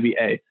 3 is going to be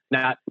A,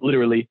 not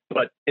literally,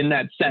 but in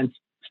that sense.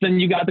 So then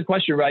you got the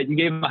question right. You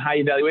gave them a high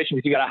evaluation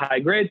because you got a high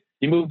grade.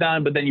 You moved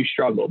on, but then you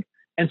struggled.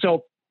 And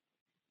so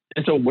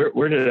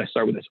where did I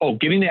start with this? Oh,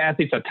 giving the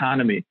athletes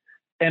autonomy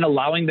and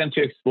allowing them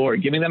to explore,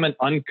 giving them an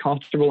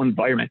uncomfortable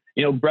environment.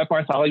 You know, Brett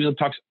Bartholomew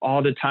talks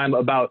all the time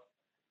about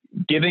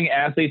giving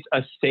athletes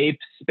a safe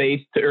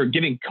space or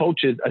giving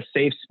coaches a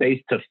safe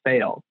space to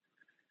fail.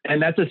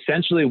 And that's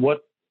essentially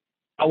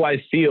how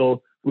I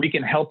feel we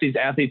can help these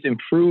athletes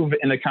improve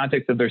in the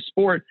context of their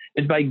sport,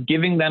 is by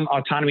giving them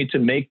autonomy to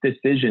make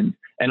decisions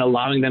and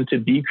allowing them to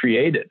be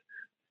creative.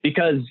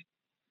 Because,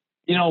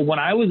 you know, when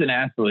I was an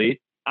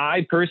athlete,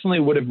 I personally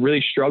would have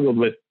really struggled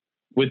with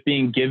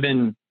being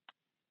given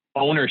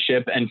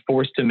ownership and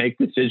forced to make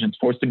decisions,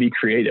 forced to be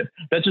creative.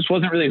 That just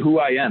wasn't really who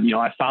I am. You know,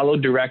 I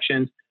followed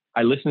directions.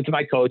 I listened to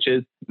my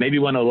coaches, maybe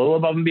went a little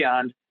above and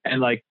beyond,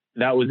 and like,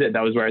 that was it.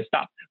 That was where I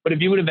stopped. But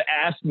if you would have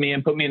asked me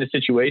and put me in a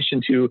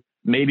situation to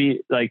maybe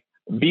like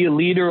be a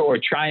leader or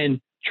try and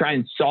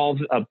solve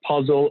a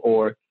puzzle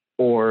or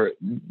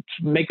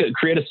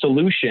create a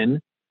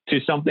solution to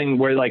something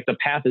where like the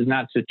path is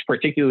not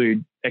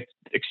particularly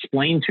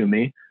explained to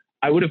me,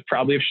 I would have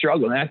probably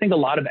struggled. And I think a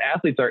lot of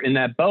athletes are in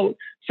that boat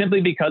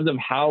simply because of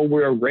how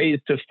we're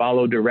raised to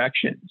follow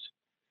directions.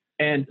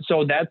 And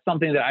so that's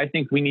something that I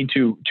think we need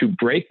to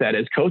break that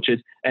as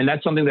coaches. And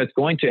that's something that's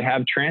going to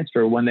have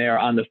transfer when they are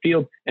on the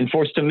field and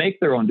forced to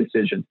make their own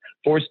decisions,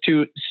 forced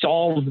to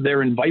solve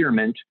their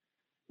environment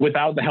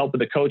without the help of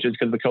the coaches,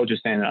 because the coach is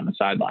standing on the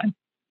sideline.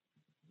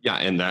 Yeah.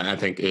 And I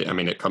think,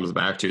 it comes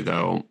back to,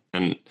 though,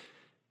 and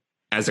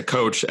as a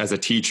coach, as a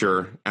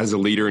teacher, as a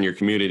leader in your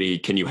community,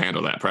 can you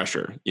handle that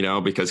pressure? You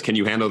know, because can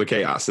you handle the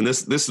chaos? And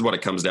this is what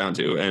it comes down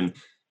to. And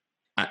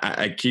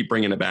I keep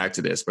bringing it back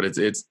to this, but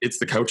it's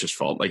the coach's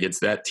fault. Like, it's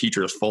that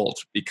teacher's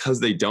fault, because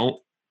they don't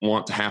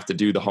want to have to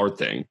do the hard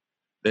thing.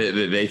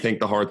 They think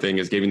the hard thing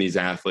is giving these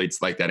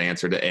athletes like that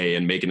answer to A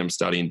and making them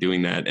study and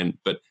doing that.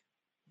 But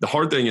the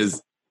hard thing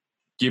is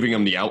giving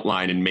them the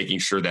outline and making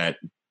sure that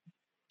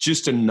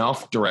just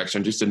enough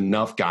direction, just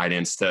enough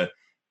guidance to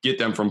get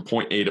them from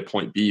point A to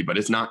point B, but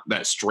it's not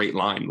that straight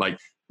line. Like,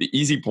 the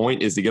easy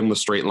point is to give them the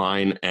straight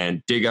line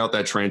and dig out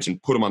that trench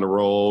and put them on the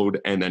road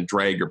and then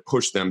drag or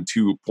push them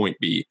to point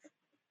B.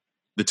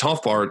 The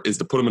tough part is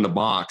to put them in the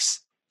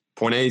box.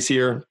 Point A is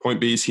here,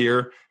 point B is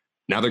here.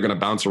 Now they're going to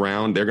bounce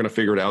around. They're going to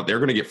figure it out. They're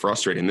going to get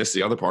frustrated. And this is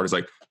the other part, is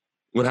like,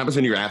 what happens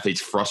when your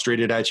athlete's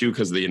frustrated at you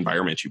because of the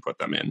environment you put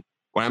them in?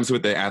 What happens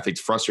with the athlete's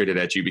frustrated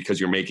at you because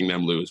you're making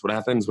them lose? What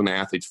happens when the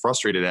athlete's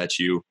frustrated at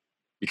you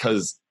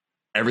because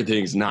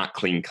everything's not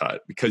clean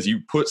cut, because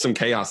you put some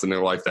chaos in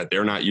their life that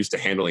they're not used to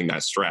handling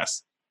that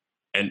stress?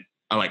 And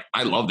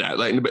I love that.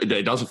 Like,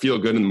 it doesn't feel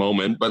good in the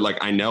moment, but like,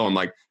 I know, I'm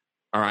like,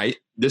 all right,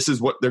 this is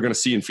what they're going to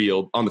see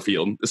on the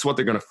field. This is what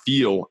they're going to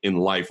feel in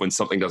life when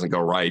something doesn't go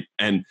right.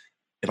 And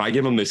if I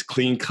give them this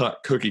clean cut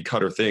cookie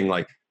cutter thing,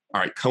 like, all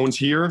right, cone's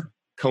here,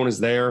 cone is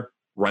there,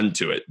 run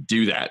to it,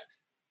 do that.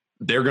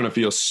 they're going to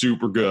feel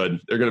super good.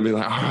 They're going to be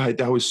like, all right,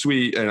 that was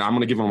sweet. And I'm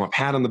going to give them a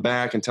pat on the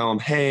back and tell them,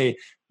 hey,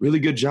 really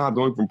good job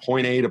going from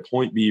point A to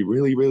point B.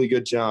 Really, really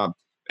good job.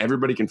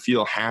 Everybody can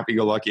feel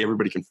happy-go-lucky.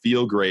 Everybody can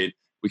feel great.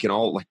 We can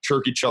all like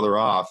jerk each other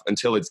off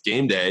until it's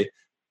game day.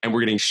 And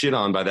we're getting shit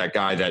on by that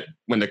guy that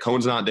when the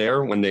cone's not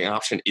there, when the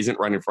option isn't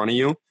right in front of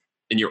you,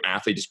 and your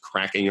athlete is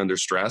cracking under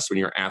stress, when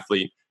your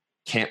athlete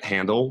can't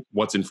handle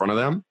what's in front of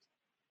them.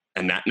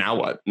 And that now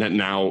what?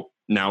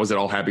 Now is it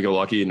all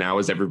happy-go-lucky? And now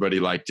is everybody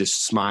like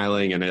just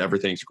smiling and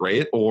everything's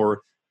great?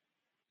 Or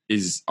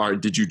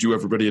did you do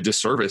everybody a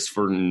disservice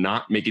for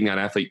not making that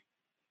athlete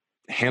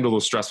handle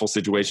those stressful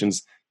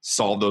situations,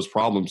 solve those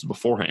problems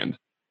beforehand?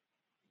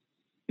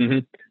 Mm-hmm.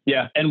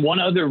 Yeah. And one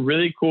other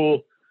really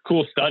cool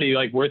study,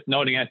 like worth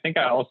noting, I think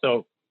I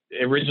also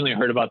originally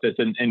heard about this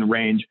in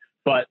range,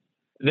 but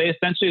they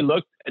essentially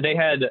they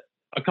had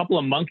a couple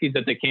of monkeys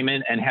that they came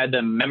in and had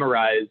them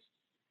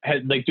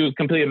do a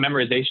complete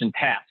memorization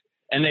task.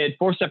 And they had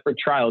 4 separate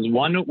trials.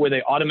 One where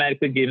they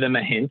automatically gave them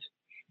a hint.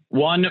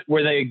 One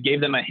where they gave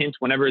them a hint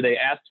whenever they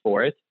asked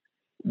for it.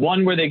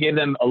 One where they gave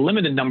them a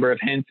limited number of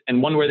hints,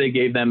 and one where they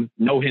gave them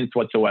no hints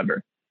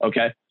whatsoever.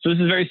 Okay. So this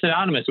is very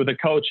synonymous with a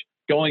coach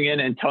going in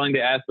and telling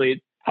the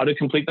athlete how to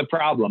complete the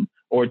problem,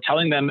 or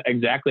telling them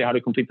exactly how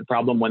to complete the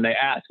problem when they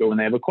ask or when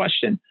they have a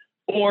question,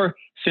 or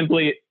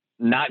simply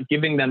not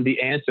giving them the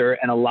answer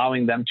and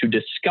allowing them to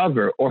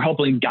discover, or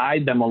helping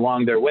guide them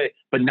along their way,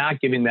 but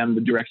not giving them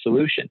the direct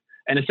solution.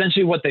 And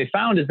essentially what they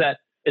found is that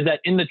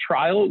in the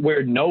trial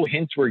where no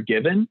hints were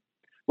given,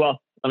 well,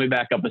 let me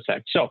back up a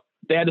sec. So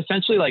they had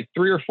essentially like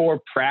 3 or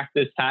 4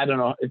 practice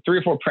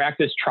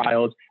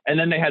trials, and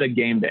then they had a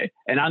game day.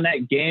 And on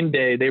that game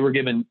day, they were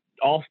given,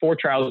 all 4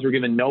 trials were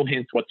given no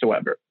hints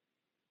whatsoever.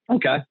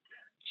 Okay.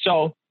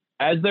 So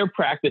as they're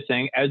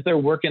practicing, as they're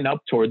working up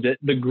towards it,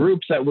 the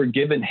groups that were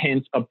given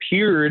hints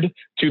appeared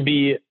to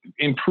be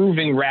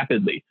improving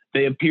rapidly.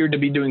 They appeared to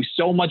be doing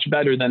so much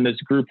better than this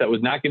group that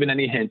was not given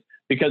any hints,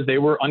 because they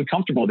were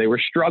uncomfortable. They were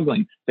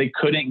struggling. They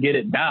couldn't get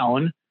it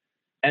down.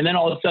 And then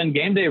all of a sudden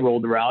game day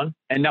rolled around,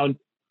 and now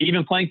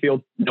even playing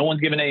field, no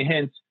one's given any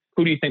hints.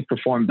 Who do you think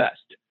performed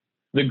best?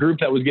 The group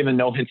that was given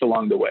no hints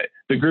along the way.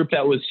 The group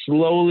that was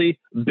slowly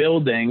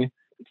building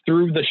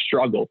through the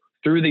struggle,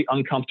 through the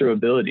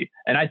uncomfortability.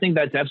 And I think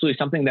that's absolutely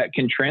something that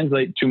can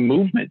translate to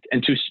movement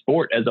and to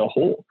sport as a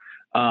whole.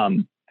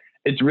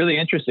 It's really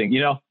interesting.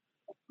 You know,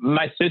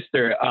 my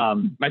sister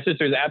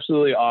is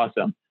absolutely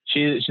awesome.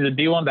 She's a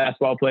D1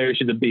 basketball player.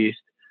 She's a beast.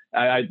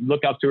 I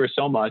look up to her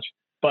so much.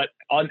 But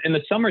in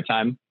the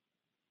summertime,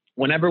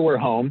 whenever we're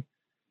home,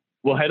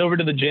 we'll head over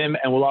to the gym,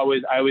 and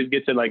I always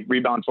get to like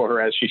rebound for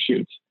her as she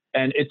shoots.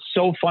 And it's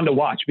so fun to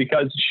watch,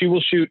 because she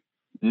will shoot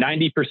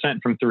 90%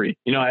 from 3,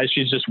 you know, as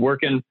she's just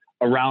working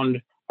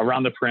around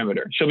the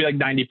perimeter. She'll be like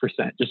 90%,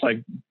 just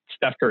like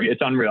Steph Curry.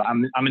 It's unreal.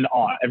 I'm in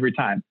awe every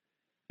time.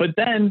 But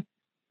then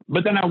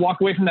I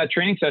walk away from that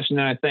training session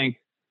and I think,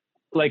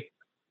 like,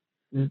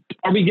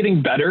 are we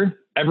getting better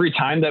every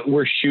time that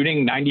we're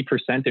shooting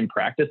 90% in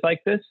practice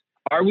like this?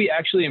 Are we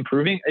actually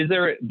improving? Is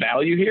there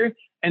value here?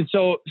 And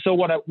so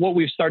what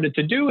we've started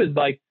to do is,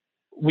 like,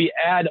 we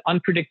add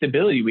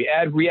unpredictability, we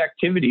add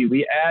reactivity,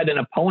 we add an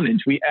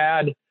opponent, we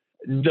add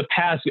the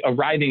pass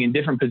arriving in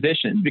different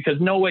positions, because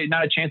no way,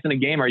 not a chance in a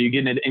game are you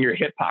getting it in your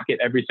hip pocket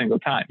every single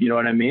time. You know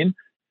what I mean?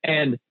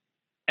 And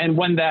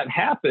when that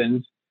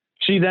happens,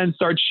 she then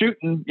starts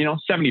shooting, you know,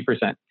 70%,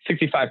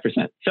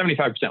 65%,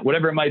 75%,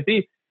 whatever it might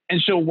be.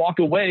 And she'll walk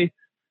away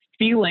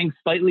feeling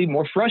slightly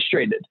more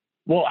frustrated.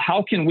 Well,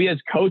 how can we as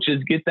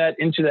coaches get that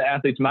into the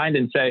athlete's mind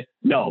and say,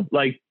 no,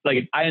 like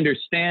I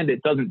understand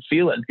it doesn't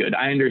feel as good.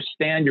 I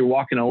understand you're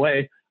walking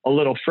away a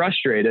little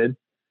frustrated,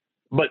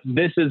 but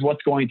this is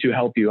what's going to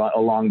help you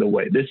along the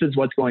way. This is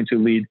what's going to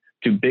lead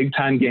to big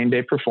time game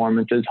day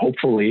performances.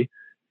 Hopefully,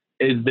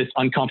 is this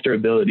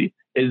uncomfortability,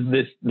 is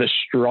this the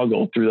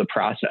struggle through the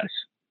process.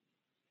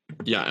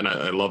 Yeah. And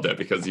I love that,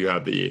 because you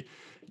have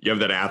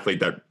that athlete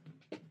that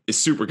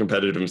is super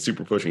competitive and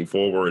super pushing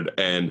forward,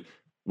 and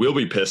we'll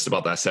be pissed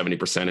about that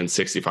 70% and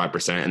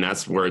 65%. And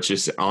that's where it's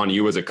just on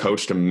you as a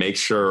coach to make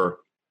sure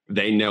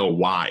they know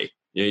why,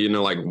 you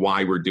know, like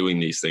why we're doing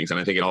these things. And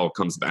I think it all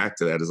comes back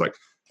to that, is like,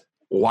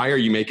 why are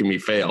you making me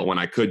fail when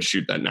I could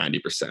shoot that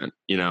 90%?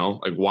 You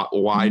know, like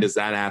why does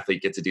that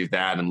athlete get to do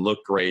that and look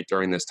great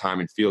during this time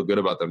and feel good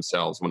about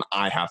themselves when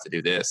I have to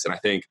do this? And I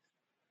think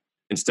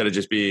instead of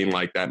just being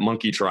like that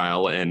monkey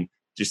trial and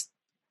just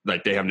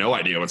like they have no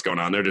idea what's going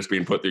on, they're just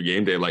being put through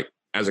game day. Like,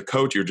 as a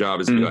coach, your job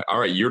is to be like, all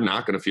right, you're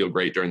not going to feel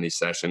great during these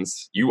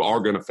sessions. You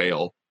are going to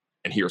fail.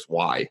 And here's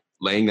why.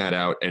 Laying that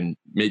out and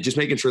just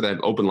making sure that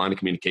open line of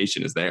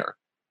communication is there.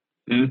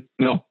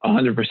 No,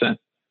 100%.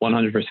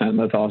 100%.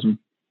 That's awesome.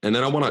 And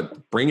then I want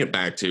to bring it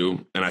back to,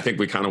 and I think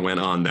we kind of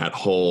went on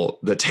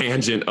the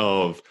tangent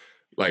of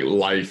like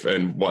life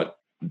and what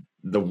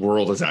the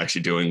world is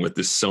actually doing with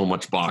this so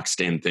much boxed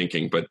in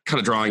thinking, but kind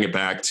of drawing it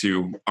back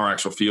to our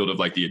actual field of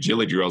like the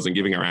agility drills and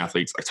giving our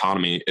athletes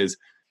autonomy is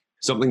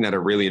something that I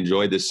really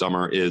enjoyed this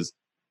summer. Is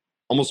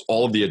almost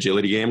all of the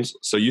agility games.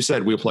 So you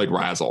said we played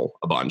Razzle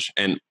a bunch,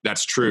 and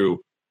that's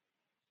true.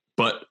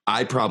 But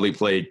I probably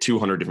played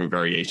 200 different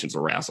variations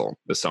of Razzle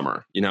this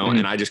summer,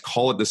 and I just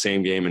call it the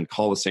same game and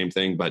call the same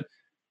thing. But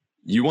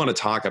you want to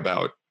talk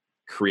about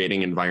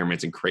creating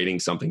environments and creating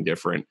something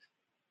different.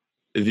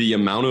 The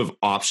amount of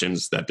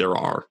options that there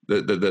are,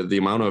 the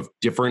amount of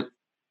different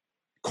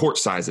court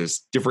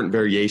sizes, different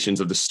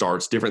variations of the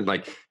starts, different,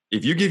 like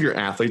if you give your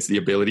athletes the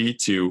ability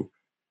to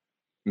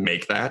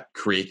make that,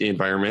 create the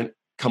environment,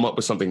 come up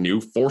with something new,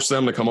 force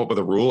them to come up with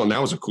a rule. And that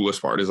was the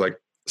coolest part, is like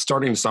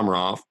starting the summer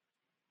off.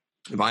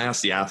 If I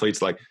ask the athletes,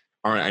 like,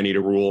 all right, I need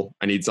a rule,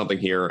 I need something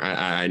here,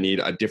 I need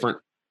a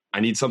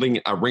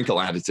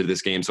wrinkle added to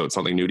this game, so it's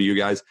something new to you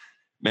guys.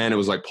 Man, it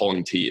was like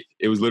pulling teeth.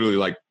 It was literally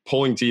like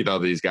pulling teeth out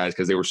of these guys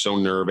because they were so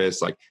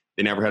nervous. Like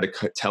they never had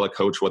to tell a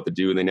coach what to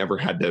do. They never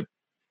had to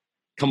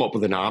come up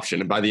with an option.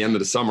 And by the end of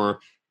the summer,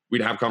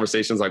 we'd have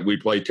conversations like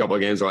we'd play a couple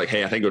of games. Like,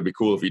 hey, I think it would be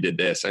cool if we did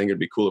this. I think it'd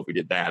be cool if we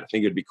did that. I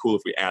think it'd be cool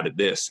if we added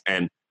this.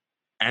 And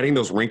adding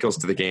those wrinkles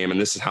to the game, and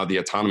this is how the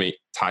autonomy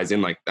ties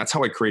in. Like that's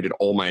how I created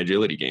all my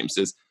agility games.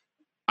 Is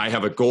I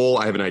have a goal,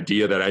 I have an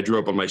idea that I drew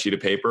up on my sheet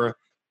of paper.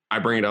 I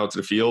bring it out to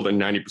the field, and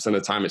 90% of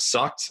the time it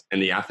sucked,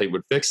 and the athlete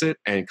would fix it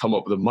and come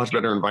up with a much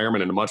better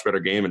environment and a much better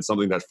game and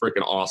something that's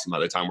freaking awesome by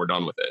the time we're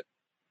done with it.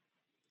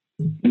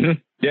 Mm-hmm.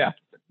 Yeah,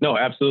 no,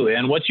 absolutely.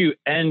 And what you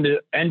end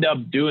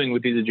up doing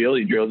with these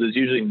agility drills is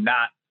usually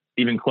not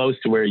even close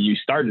to where you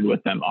started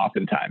with them.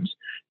 Oftentimes,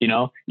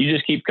 you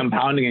just keep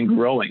compounding and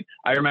growing.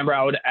 I remember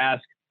I would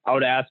ask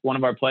one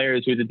of our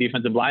players who's a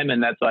defensive lineman,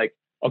 that's like,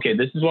 okay,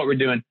 this is what we're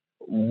doing.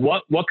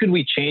 What could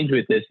we change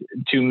with this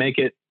to make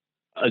it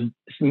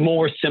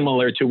more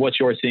similar to what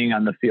you're seeing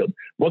on the field?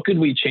 What could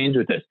we change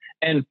with this?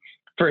 And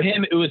for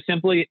him, it was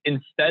simply, we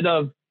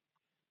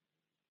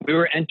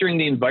were entering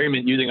the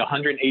environment using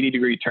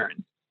 180-degree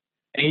turns.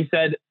 And he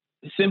said,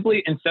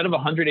 simply, instead of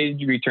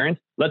 180-degree turns,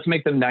 let's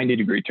make them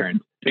 90-degree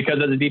turns. Because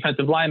as a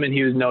defensive lineman,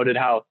 he was noted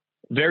how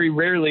very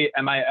rarely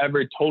am I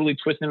ever totally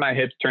twisting my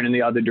hips, turning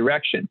the other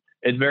direction.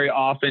 It's very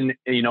often,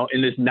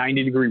 in this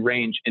 90-degree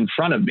range in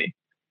front of me.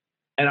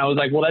 And I was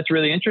like, well, that's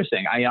really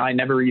interesting. I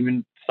never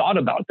even thought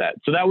about that.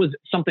 So that was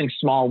something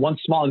small, one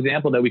small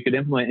example that we could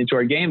implement into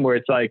our game, where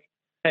it's like,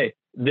 hey,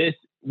 this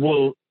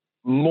will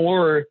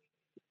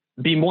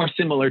be more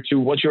similar to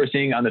what you're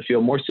seeing on the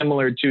field, more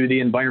similar to the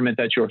environment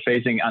that you're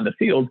facing on the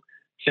field,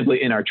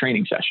 simply in our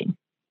training session.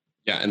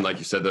 Yeah. And like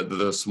you said,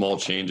 the small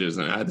changes,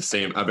 and I had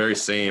a very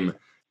same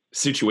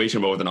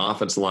situation, but with an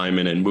offense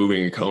lineman and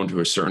moving a cone to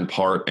a certain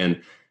part,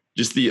 and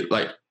just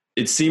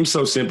it seems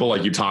so simple.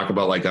 Like you talk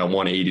about like a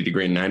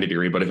 180-degree and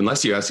 90-degree, but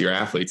unless you ask your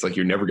athletes, like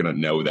you're never going to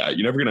know that.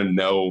 You're never going to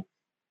know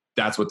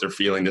that's what they're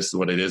feeling. This is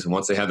what it is. And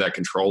once they have that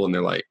control, and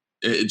they're like,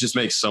 it just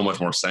makes so much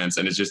more sense.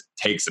 And it just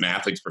takes an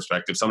athlete's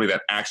perspective, somebody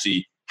that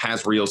actually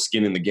has real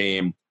skin in the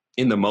game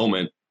in the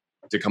moment,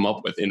 to come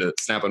up with, into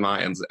snap of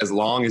my hands, as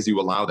long as you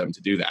allow them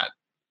to do that.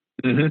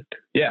 Mm-hmm.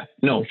 Yeah,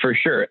 no, for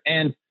sure.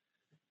 And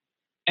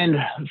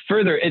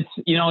further, it's,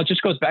 it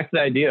just goes back to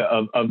the idea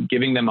of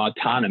giving them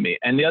autonomy.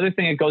 And the other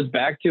thing it goes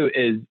back to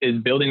is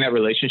building that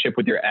relationship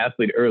with your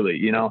athlete early.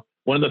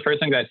 One of the first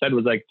things I said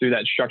was like, through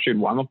that structured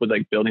warm-up, was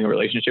like building a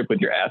relationship with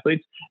your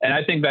athletes. And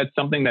I think that's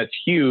something that's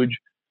huge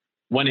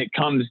when it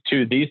comes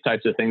to these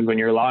types of things, when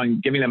you're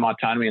giving them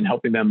autonomy and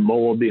helping them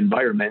mold the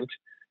environment,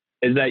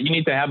 is that you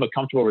need to have a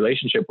comfortable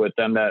relationship with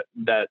them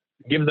that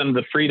gives them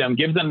the freedom,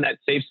 gives them that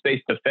safe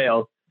space to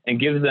fail,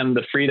 and gives them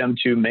the freedom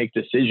to make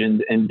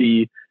decisions and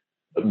be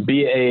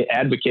a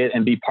advocate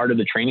and be part of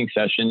the training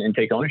session and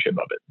take ownership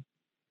of it.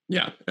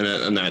 Yeah.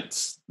 And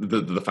that's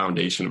the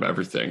foundation of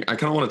everything. I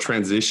kind of want to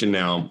transition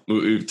now.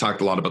 We've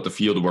talked a lot about the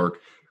field work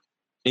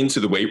into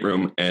the weight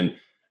room. And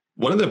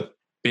one of the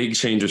big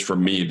changes for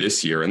me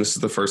this year, and this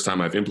is the first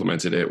time I've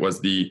implemented it, was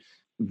the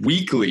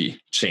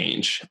weekly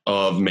change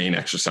of main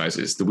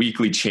exercises, the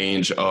weekly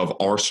change of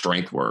our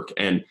strength work.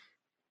 And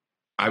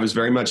I was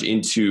very much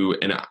into,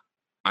 and I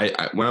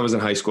when I was in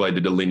high school, I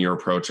did a linear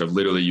approach of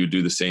literally you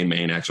do the same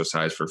main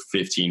exercise for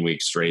 15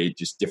 weeks straight,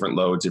 just different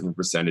loads, different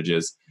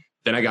percentages.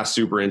 Then I got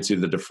super into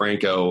the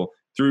DeFranco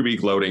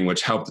 3-week loading,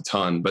 which helped a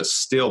ton. But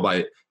still,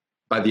 by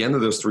the end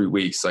of those 3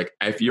 weeks, like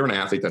if you're an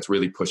athlete that's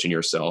really pushing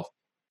yourself,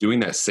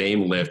 doing that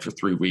same lift for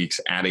 3 weeks,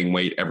 adding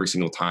weight every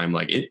single time,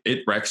 like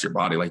it wrecks your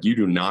body. Like you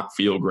do not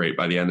feel great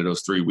by the end of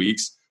those 3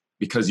 weeks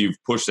because you've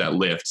pushed that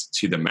lift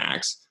to the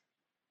max.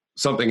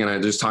 Something, and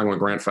I just talking with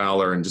Grant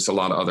Fowler and just a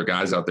lot of other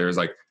guys out there, is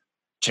like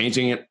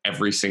changing it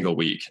every single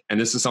week. And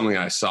this is something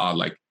I saw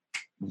like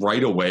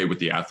right away with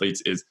the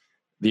athletes, is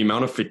the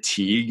amount of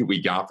fatigue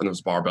we got from those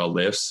barbell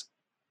lifts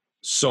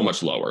so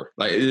much lower.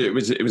 Like it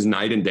was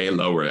night and day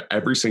lower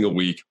every single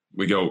week.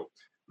 We go,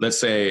 let's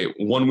say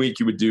 1 week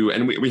you would do,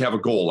 and we have a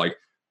goal. Like,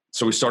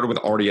 so we started with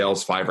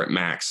RDL's 5-rep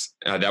max.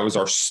 That was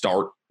our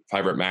start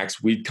 5-rep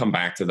max. We'd come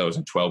back to those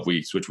in 12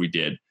 weeks, which we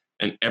did.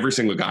 And every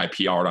single guy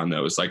PR'd on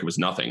those like it was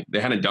nothing. They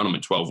hadn't done them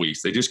in 12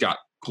 weeks. They just got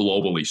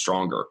globally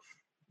stronger.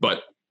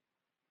 But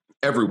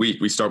every week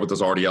we start with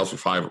those RDLs for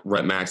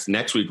 5-rep max.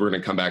 Next week, we're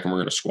going to come back and we're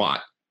going to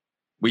squat.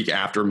 Week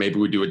after, maybe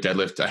we do a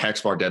deadlift, a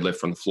hex bar deadlift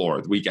from the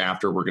floor. The week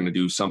after, we're going to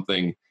do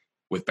something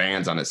with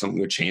bands on it, something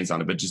with chains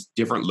on it, but just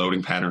different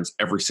loading patterns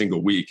every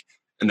single week.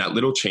 And that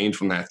little change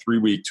from that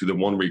 3-week to the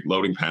 1-week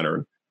loading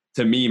pattern,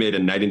 to me, made a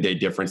night and day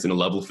difference in the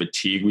level of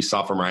fatigue we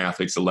saw from our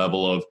athletes, the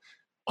level of,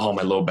 oh,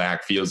 my low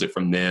back feels it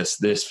from this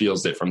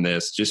feels it from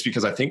this, just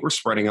because I think we're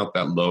spreading out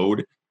that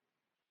load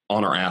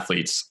on our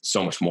athletes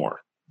so much more.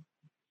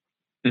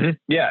 Mm-hmm.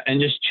 Yeah.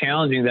 And just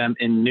challenging them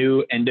in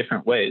new and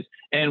different ways.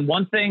 And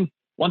one thing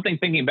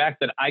thinking back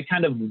that I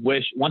kind of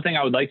wish, one thing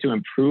I would like to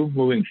improve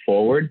moving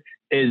forward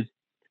is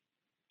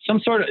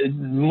some sort of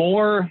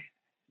more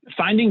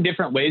finding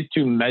different ways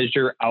to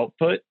measure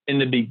output in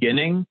the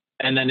beginning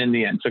and then in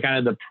the end. So kind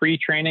of the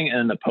pre-training and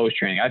then the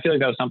post-training. I feel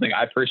like that was something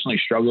I personally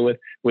struggle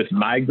with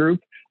my group,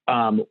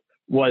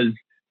 was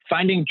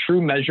finding true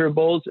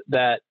measurables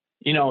that,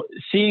 you know,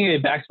 seeing a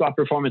back squat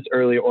performance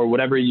early or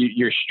whatever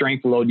your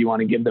strength load you want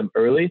to give them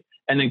early,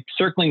 and then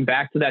circling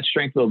back to that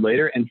strength load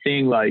later and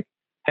seeing like,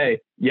 hey,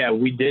 yeah,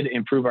 we did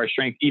improve our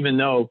strength, even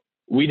though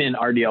we didn't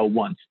RDL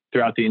once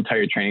throughout the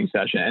entire training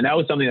session. And that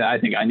was something that I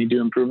think I need to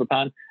improve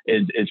upon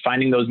is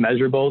finding those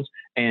measurables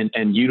and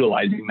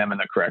utilizing them in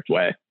the correct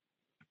way.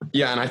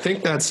 Yeah. And I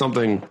think that's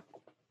something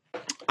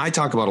I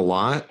talk about a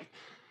lot.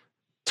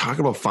 Talk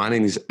about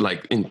finding these,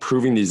 like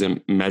improving these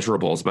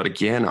measurables. But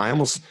again,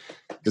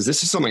 because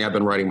this is something I've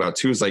been writing about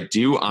too, is like,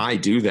 do I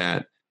do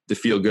that to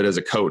feel good as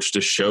a coach,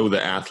 to show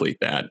the athlete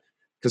that?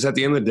 Because at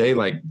the end of the day,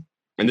 like,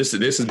 and this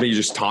is me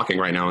just talking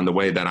right now in the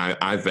way that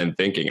I've been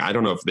thinking. I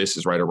don't know if this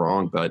is right or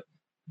wrong, but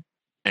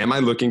am I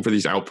looking for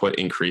these output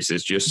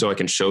increases just so I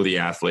can show the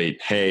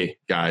athlete, hey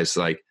guys,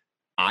 like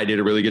I did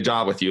a really good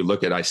job with you.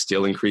 Look I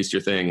still increased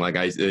your thing. Like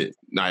I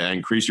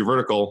increased your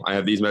vertical. I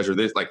have these measures.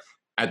 This, like,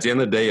 at the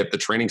end of the day, at the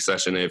training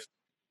session, if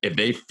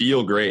they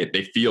feel great,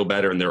 they feel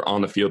better, and they're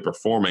on the field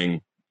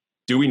performing,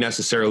 do we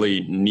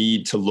necessarily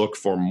need to look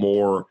for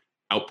more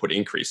output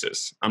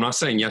increases? I'm not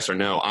saying yes or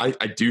no. I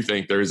do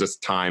think there is a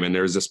time and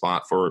there is a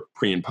spot for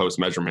pre and post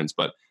measurements,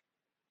 but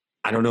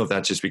I don't know if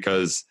that's just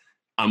because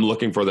I'm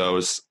looking for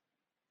those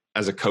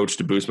as a coach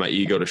to boost my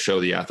ego, to show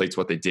the athletes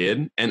what they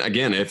did. And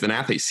again, if an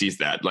athlete sees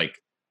that, like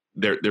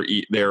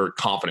their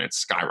confidence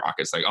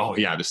skyrockets, like, oh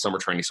yeah, this summer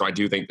training. So I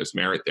do think there's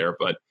merit there,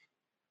 but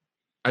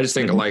I just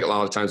think like a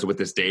lot of times with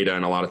this data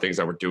and a lot of things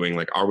that we're doing,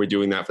 like, are we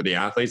doing that for the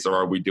athletes or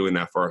are we doing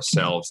that for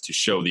ourselves to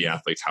show the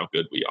athletes how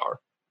good we are?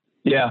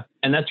 Yeah.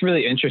 And that's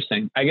really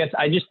interesting. I guess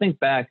I think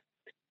back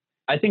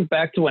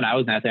to when I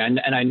was an athlete,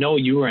 and I know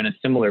you were in a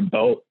similar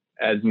boat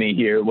as me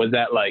here, was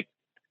that like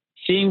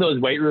seeing those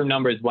weight room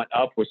numbers went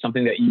up was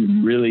something that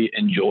you really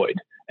enjoyed.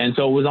 And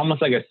so it was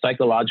almost like a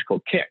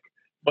psychological kick.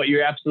 But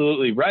you're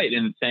absolutely right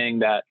in saying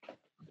that,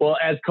 well,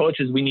 as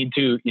coaches, we need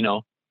to, you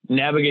know,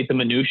 navigate the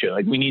minutia.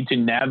 Like we need to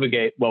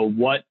navigate, well,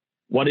 what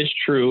is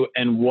true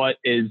and what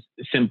is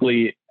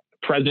simply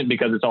present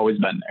because it's always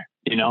been there,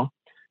 you know?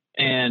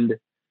 And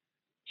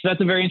so that's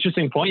a very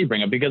interesting point you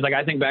bring up, because like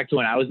I think back to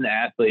when I was an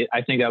athlete,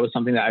 I think that was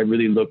something that I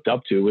really looked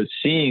up to, was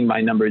seeing my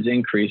numbers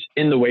increase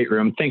in the weight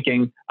room,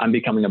 thinking I'm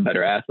becoming a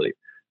better athlete.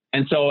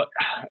 And so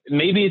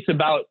maybe it's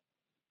about,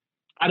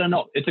 I don't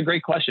know, it's a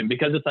great question,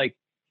 because it's like,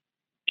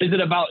 is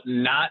it about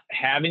not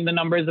having the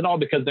numbers at all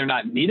because they're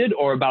not needed,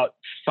 or about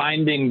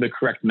finding the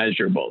correct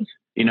measurables?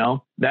 You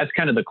know, that's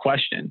kind of the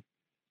question.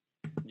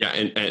 Yeah.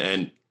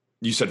 And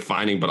you said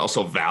finding, but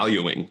also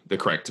valuing the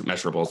correct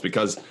measurables,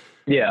 because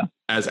yeah,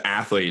 as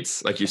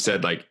athletes, like you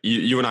said, like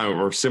you and I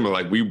were similar,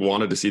 like we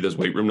wanted to see those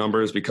weight room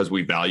numbers because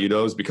we value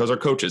those, because our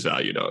coaches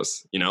value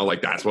those, you know,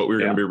 like that's what we were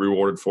going to be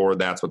rewarded for.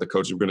 That's what the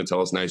coaches were going to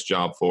tell us, nice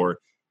job for.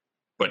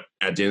 But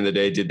at the end of the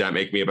day, did that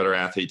make me a better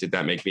athlete? Did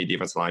that make me a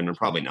defensive lineman?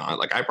 Probably not.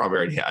 Like I probably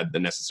already had the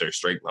necessary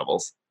strength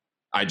levels.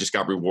 I just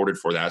got rewarded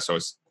for that. So I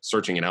was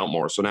searching it out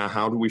more. So now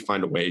how do we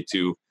find a way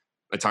to,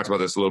 I talked about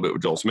this a little bit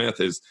with Joel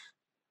Smith, is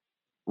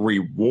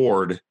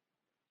reward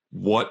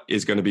what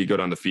is going to be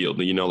good on the field.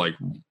 You know, like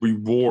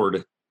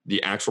reward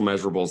the actual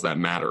measurables that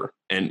matter.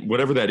 And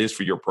whatever that is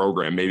for your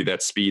program, maybe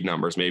that's speed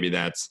numbers, maybe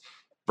that's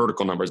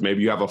vertical numbers,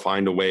 maybe you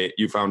found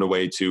a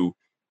way to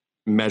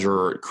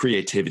measure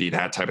creativity,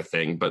 that type of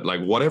thing. But like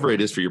whatever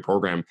it is for your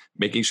program,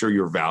 making sure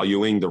you're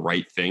valuing the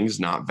right things,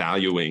 not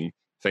valuing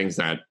things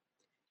that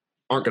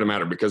aren't going to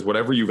matter, because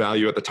whatever you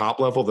value at the top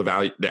level,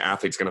 the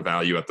athlete's going to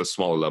value at the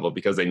smaller level,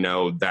 because they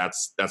know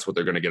that's what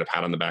they're going to get a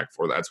pat on the back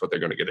for. That's what they're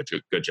going to get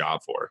a good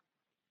job for.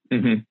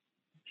 Mm-hmm.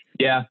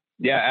 Yeah,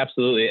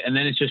 absolutely. And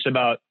then it's just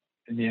about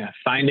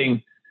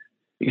keeping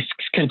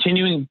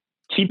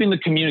the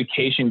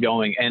communication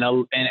going, and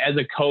as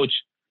a coach,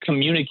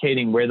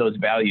 communicating where those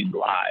values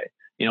lie.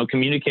 You know,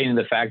 communicating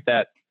the fact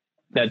that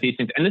these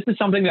things, and this is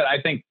something that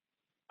I think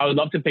I would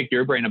love to pick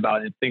your brain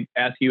about, and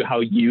ask you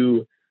how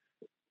you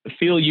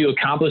feel you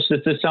accomplished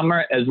this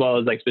summer, as well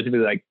as like specifically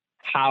like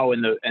how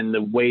and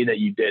the way that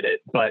you did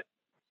it.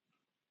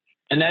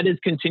 And that is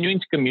continuing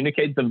to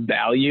communicate the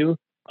value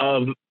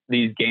of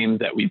these games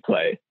that we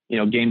play, you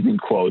know, games in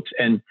quotes,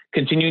 and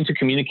continuing to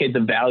communicate the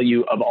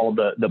value of all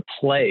the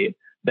play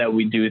that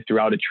we do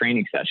throughout a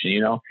training session.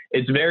 You know,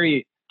 it's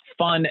very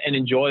fun and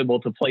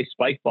enjoyable to play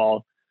spike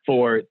ball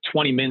for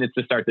 20 minutes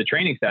to start the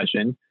training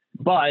session.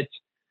 But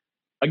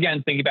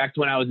again, thinking back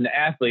to when I was an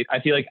athlete, I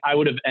feel like I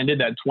would have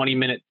ended that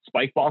 20-minute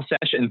spike ball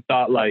session and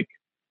thought like,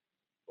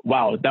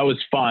 wow, that was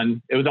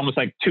fun. It was almost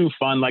like too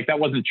fun. Like that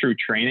wasn't true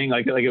training.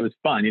 Like it was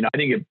fun. I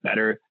didn't get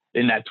better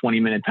in that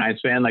 20-minute time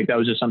span. Like that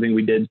was just something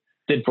we did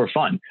for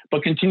fun,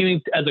 but continuing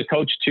as a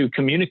coach to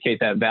communicate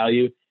that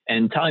value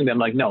and telling them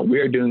like, no, we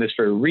are doing this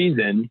for a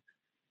reason.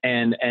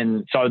 And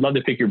so I'd love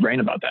to pick your brain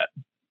about that.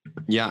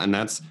 Yeah. And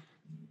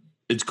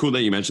it's cool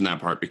that you mentioned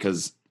that part,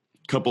 because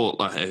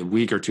a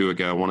week or two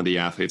ago, one of the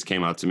athletes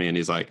came out to me and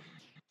he's like,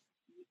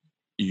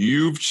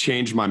 you've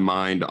changed my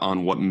mind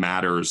on what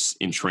matters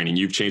in training.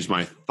 You've changed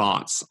my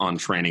thoughts on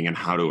training and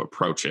how to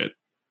approach it.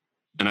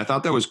 And I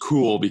thought that was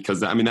cool,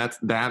 because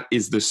that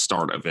is the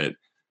start of it.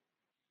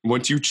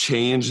 Once you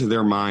change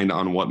their mind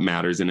on what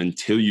matters, and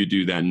until you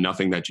do that,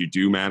 nothing that you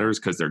do matters,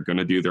 because they're going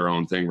to do their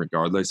own thing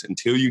regardless.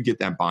 Until you get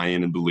that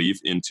buy-in and belief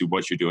into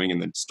what you're doing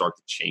and then start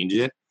to change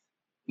it,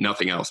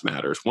 nothing else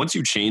matters. Once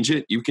you change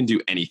it, you can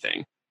do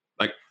anything.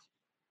 Like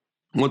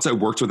once I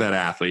worked with that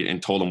athlete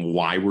and told him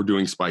why we're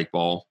doing spike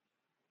ball,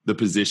 the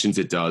positions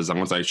it does, and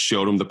once I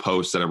showed him the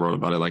post that I wrote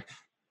about it, like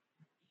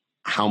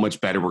how much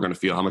better we're going to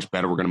feel, how much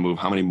better we're going to move,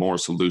 how many more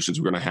solutions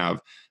we're going to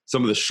have,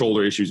 some of the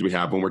shoulder issues we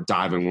have when we're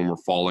diving, when we're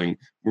falling,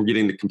 we're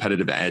getting the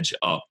competitive edge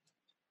up,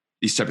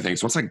 these type of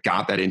things. Once I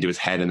got that into his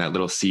head and that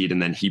little seed,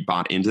 and then he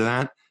bought into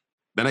that,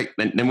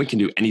 then we can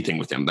do anything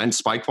with him. Then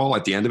spike ball,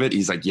 at the end of it,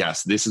 he's like,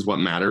 yes, this is what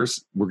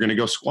matters. We're going to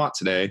go squat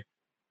today.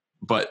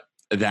 But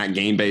that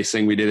game-based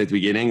thing we did at the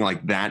beginning,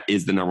 like that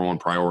is the number one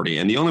priority.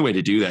 And the only way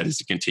to do that is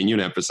to continue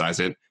to emphasize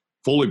it,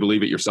 fully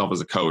believe it yourself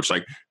as a coach.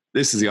 Like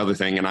this is the other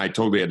thing. And I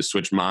totally had to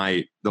switch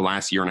the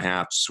last year and a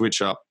half,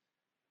 switch up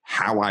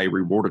how I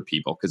rewarded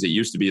people. Cause it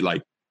used to be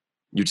like,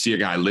 you'd see a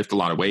guy lift a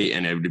lot of weight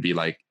and it would be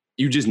like,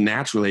 you just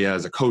naturally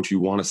as a coach, you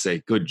want to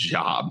say, good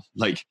job.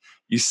 Like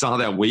you saw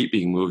that weight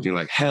being moved and you're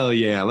like, hell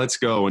yeah, let's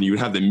go. And you would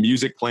have the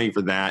music playing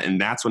for that. And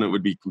that's when it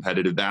would be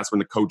competitive. That's when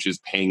the coach is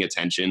paying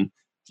attention,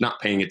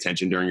 not paying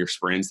attention during your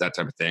sprints, that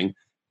type of thing.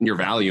 And you're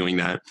valuing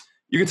that.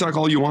 You can talk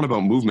all you want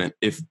about movement.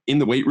 If in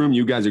the weight room,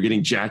 you guys are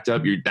getting jacked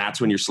up, that's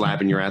when you're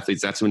slapping your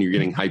athletes. That's when you're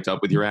getting hyped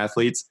up with your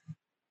athletes.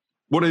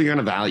 What are they going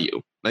to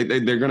value? Like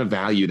they're going to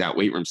value that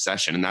weight room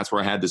session. And that's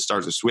where I had to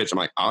start to switch. I'm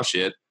like, oh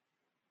shit,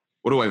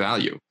 what do I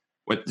value?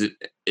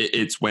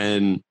 It's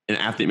when an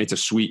athlete makes a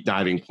sweet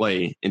diving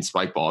play in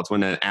spike ball. It's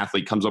when an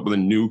athlete comes up with a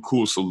new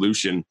cool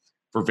solution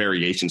for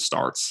variation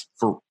starts,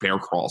 for bear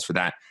crawls, for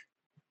that.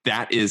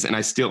 That is, and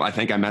I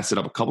think I messed it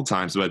up a couple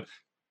times, but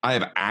I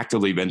have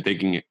actively been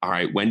thinking, all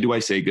right, when do I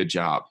say good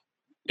job?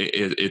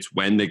 It's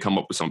when they come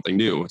up with something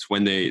new. It's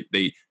when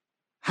they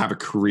have a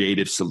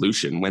creative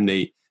solution, when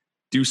they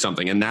do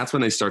something. And that's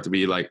when they start to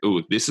be like,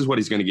 oh, this is what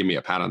he's going to give me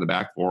a pat on the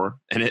back for.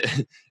 And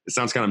it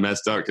sounds kind of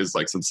messed up because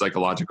like some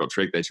psychological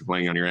trick that you're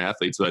playing on your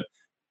athletes. But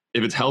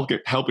if it's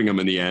helping them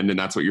in the end, and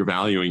that's what you're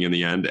valuing in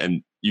the end,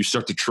 and you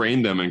start to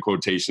train them in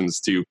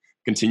quotations to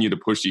continue to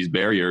push these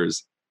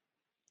barriers,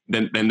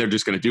 then they're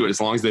just going to do it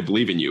as long as they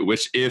believe in you,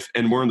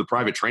 and we're in the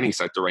private training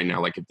sector right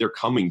now. Like if they're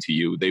coming to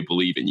you, they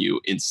believe in you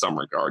in some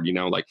regard,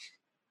 like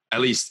at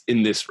least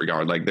in this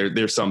regard, like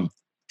there's some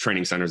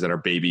training centers that are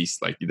babies,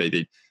 like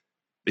they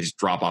just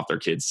drop off their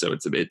kids. So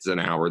it's an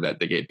hour that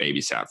they get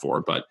babysat for.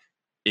 But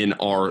in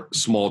our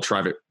small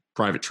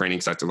private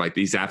training sector, like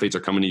these athletes are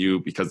coming to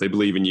you because they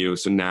believe in you.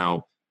 So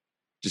now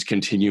just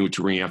continue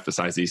to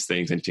reemphasize these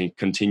things and to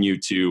continue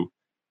to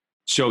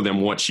show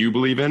them what you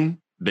believe in.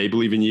 They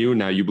believe in you.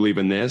 Now you believe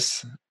in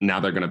this. Now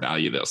they're going to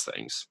value those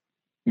things.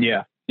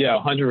 Yeah.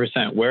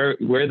 100%. Where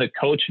the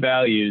coach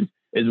values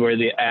is where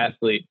the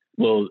athlete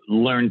will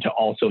learn to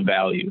also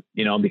value,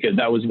 because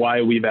that was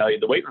why we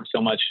valued the weight room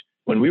so much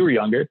when we were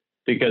younger,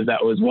 because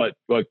that was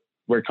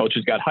where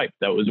coaches got hyped.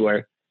 That was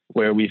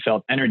where we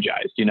felt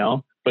energized,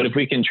 but if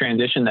we can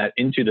transition that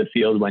into the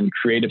field when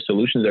creative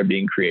solutions are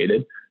being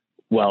created,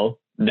 well,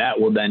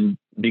 that will then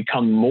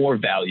become more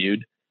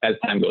valued as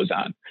time goes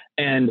on.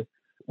 And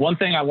one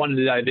thing I wanted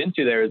to dive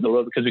into there is a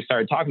little, because we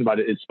started talking about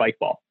it, is spike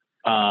ball.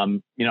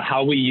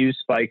 How we use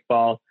spike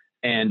ball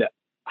and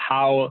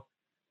how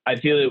I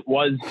feel it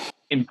was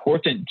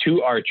important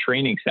to our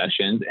training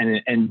sessions.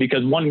 And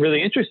because one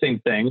really interesting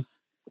thing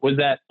was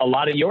that a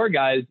lot of your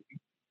guys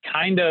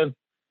kind of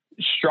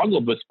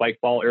struggled with spike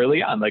ball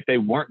early on. Like they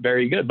weren't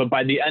very good, but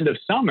by the end of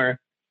summer,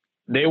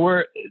 they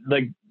were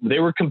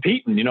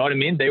competing, you know what I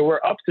mean? They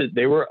were up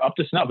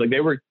to snuff. Like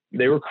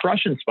they were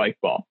crushing spike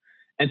ball.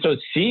 And so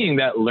seeing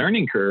that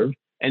learning curve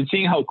and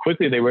seeing how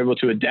quickly they were able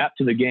to adapt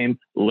to the game,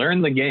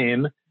 learn the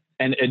game,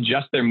 and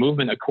adjust their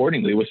movement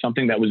accordingly was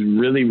something that was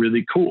really,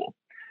 really cool.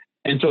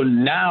 And so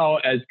now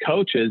as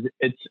coaches,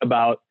 it's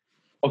about,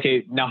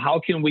 okay, now how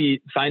can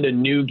we find a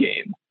new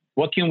game?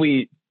 What can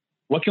we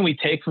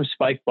take from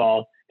spike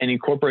ball and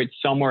incorporate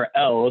somewhere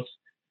else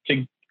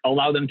to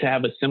allow them to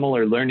have a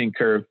similar learning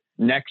curve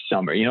next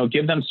summer?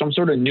 Give them some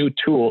sort of new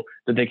tool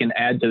that they can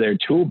add to their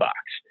toolbox,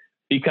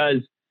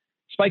 because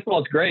spike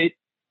ball is great,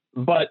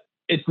 but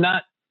it's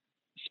not.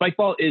 Spike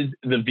ball is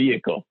the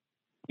vehicle.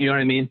 You know what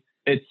I mean?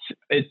 It's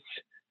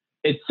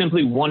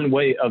simply one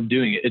way of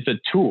doing it. It's a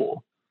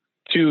tool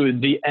to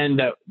the end,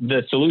 that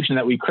the solution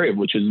that we crave,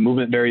 which is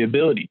movement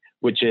variability,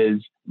 which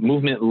is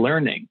movement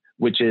learning,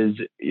 which is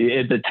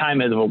at the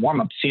time of a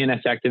warm-up,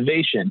 CNS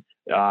activation,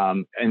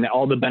 and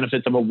all the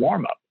benefits of a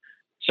warm-up.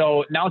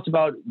 So now it's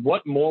about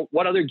what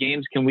other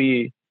games can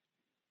we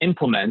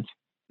implement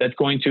that's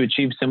going to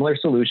achieve similar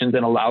solutions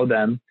and allow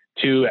them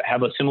to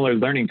have a similar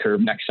learning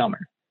curve next summer.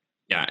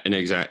 Yeah, and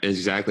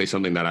exactly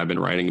something that I've been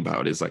writing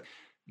about is like,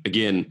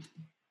 again,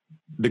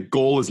 the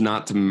goal is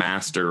not to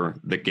master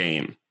the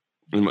game.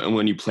 And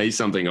when you play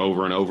something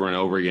over and over and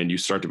over again, you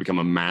start to become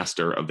a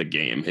master of the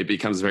game. It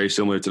becomes very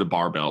similar to the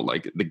barbell,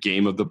 like the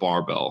game of the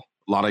barbell.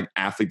 A lot of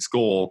athletes'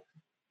 goal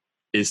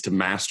is to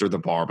master the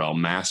barbell,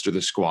 master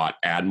the squat,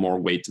 add more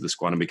weight to the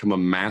squat, and become a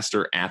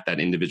master at that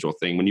individual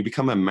thing. When you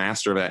become a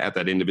master at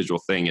that individual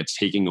thing, it's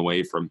taking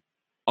away from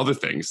other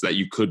things that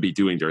you could be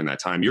doing during that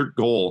time. Your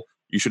goal,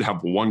 you should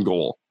have one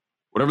goal.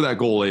 Whatever that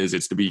goal is,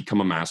 it's to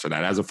become a master of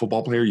that. As a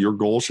football player, your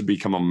goal should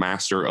become a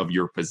master of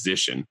your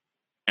position.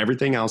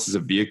 Everything else is a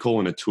vehicle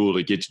and a tool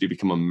to get you to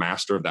become a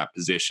master of that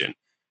position.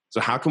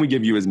 So how can we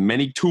give you as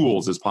many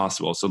tools as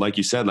possible? So like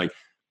you said, like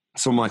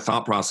some of my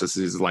thought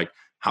processes is like,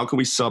 how can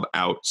we sub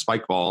out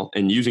spike ball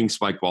and using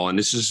spike ball? And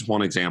this is just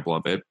one example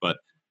of it, but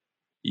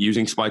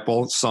using spike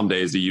ball some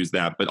days to use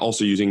that, but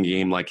also using a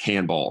game like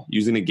handball,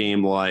 using a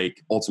game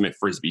like ultimate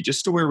frisbee,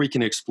 just to where we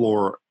can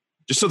explore,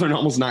 just so they're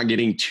almost not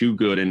getting too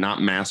good and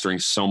not mastering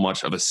so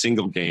much of a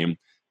single game,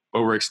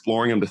 but we're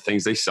exploring them to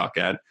things they suck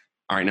at.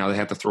 All right, now they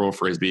have to throw a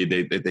frisbee.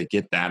 They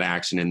get that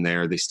action in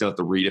there. They still have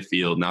to read a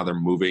field. Now they're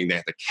moving. They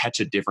have to catch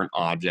a different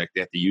object.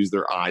 They have to use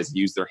their eyes,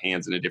 use their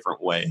hands in a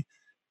different way.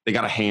 They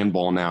got a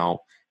handball now.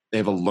 They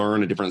have to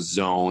learn a different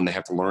zone. They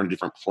have to learn a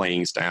different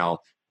playing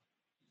style.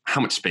 How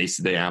much space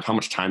do they have? How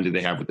much time do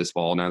they have with this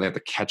ball? Now they have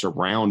to catch a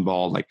round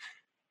ball. Like,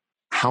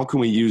 how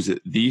can we use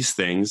these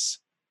things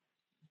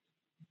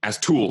as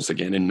tools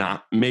again, and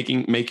not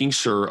making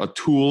sure a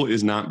tool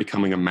is not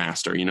becoming a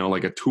master,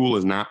 like a tool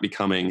is not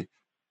becoming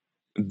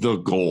the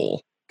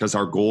goal, because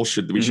our goal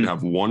should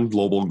have one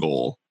global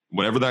goal.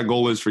 Whatever that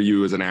goal is for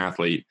you as an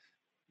athlete,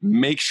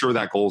 make sure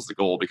that goal is the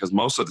goal, because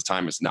most of the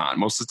time it's not.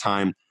 Most of the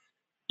time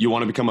you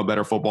want to become a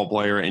better football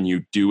player, and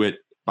you do it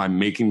by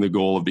making the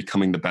goal of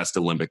becoming the best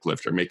Olympic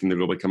lifter, making the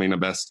goal of becoming the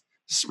best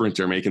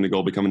sprinter, making the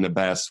goal of becoming the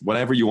best,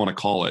 whatever you want to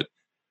call it,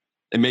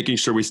 and making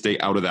sure we stay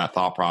out of that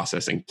thought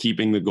process and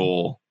keeping the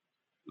goal.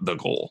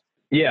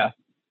 Yeah,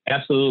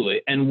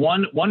 absolutely. And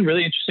one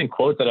really interesting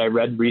quote that I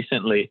read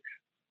recently,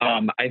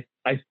 I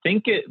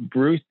think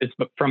it's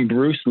from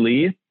Bruce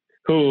Lee,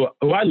 who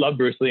I love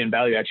Bruce Lee and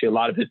value actually a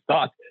lot of his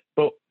thoughts.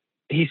 But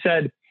he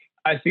said,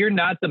 I fear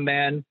not the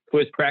man who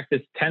has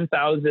practiced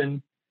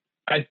 10,000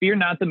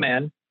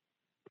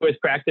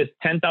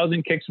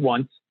 kicks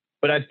once,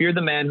 but I fear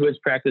the man who has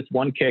practiced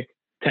one kick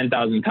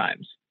 10,000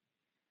 times.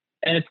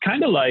 And it's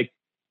kind of like,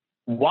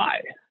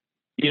 why?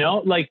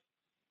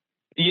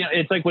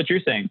 It's like what you're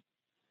saying.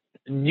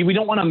 We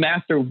don't want to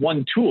master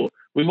one tool.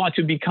 We want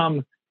to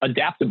become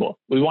adaptable.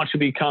 We want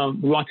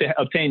to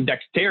obtain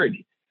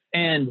dexterity.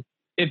 And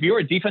if you're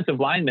a defensive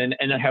lineman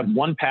and have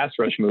one pass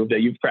rush move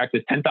that you've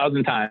practiced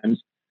 10,000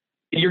 times,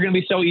 you're going to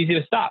be so easy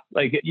to stop.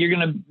 Like, you're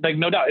going to, like,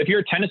 no doubt, if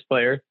you're a tennis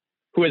player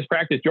who has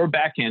practiced your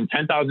backhand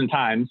 10,000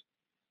 times,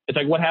 it's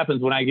like, what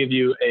happens when I give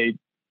you a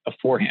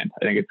forehand,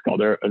 I think it's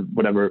called, or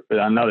whatever,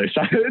 on the other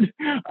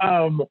side.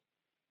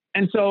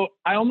 And so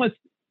I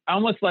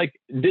almost like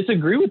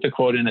disagree with the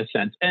quote in a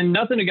sense, and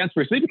nothing against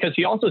Bruce Lee, because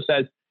he also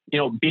says,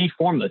 be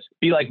formless,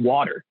 be like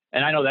water.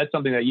 And I know that's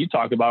something that you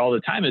talk about all the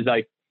time, is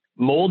like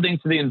molding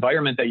to the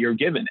environment that you're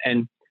given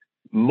and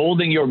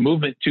molding your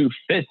movement to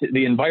fit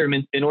the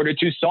environment in order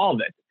to solve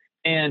it.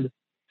 And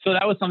so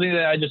that was something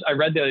that I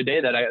read the other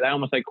day that I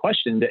almost like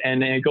questioned,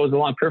 and it goes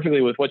along perfectly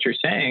with what you're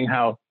saying,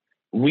 how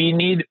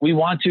we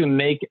want to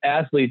make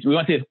athletes, we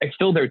want to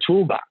fill their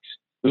toolbox.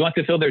 We want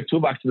to fill their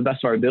toolbox to the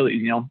best of our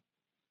abilities.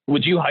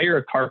 Would you hire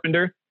a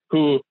carpenter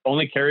who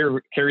only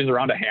carries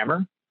around a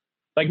hammer?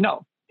 Like,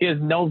 no, he has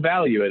no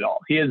value at all.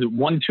 He has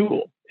one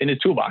tool in his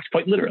toolbox,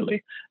 quite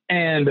literally.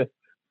 And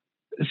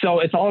so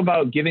it's all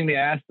about giving the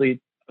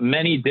athlete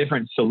many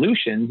different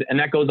solutions. And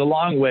that goes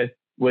along with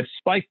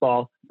spike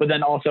ball, but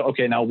then also,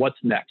 okay, now what's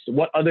next?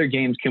 What other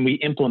games can we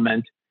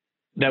implement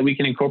that we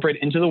can incorporate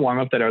into the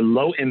warm-up that are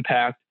low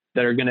impact,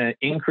 that are going to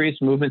increase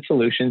movement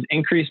solutions,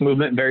 increase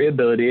movement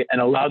variability,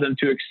 and allow them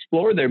to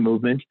explore their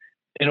movement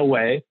in a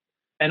way,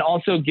 and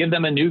also give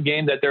them a new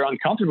game that they're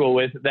uncomfortable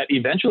with that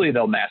eventually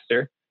they'll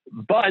master.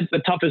 But the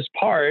toughest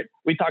part,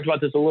 we talked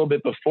about this a little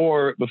bit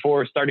before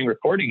starting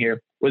recording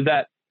here, was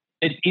that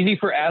it's easy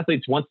for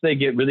athletes, once they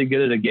get really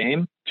good at a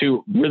game,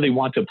 to really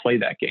want to play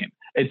that game.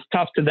 It's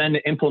tough to then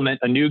implement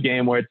a new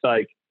game where it's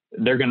like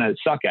they're going to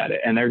suck at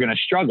it and they're going to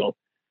struggle.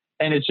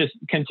 And it's just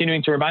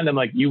continuing to remind them,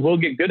 like, you will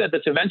get good at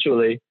this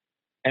eventually.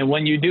 And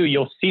when you do,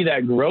 you'll see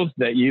that growth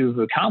that you've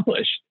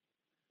accomplished.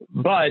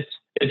 But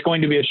it's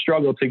going to be a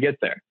struggle to get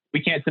there.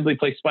 We can't simply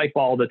play spike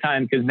ball all the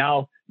time, because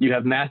now you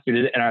have mastered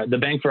it, and the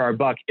bang for our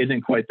buck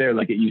isn't quite there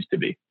like it used to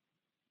be.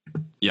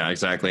 Yeah,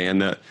 exactly.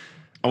 And I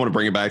want to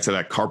bring it back to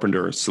that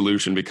carpenter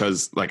solution,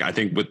 because like, I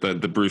think with the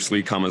Bruce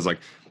Lee comments, like,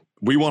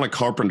 we want a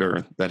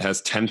carpenter that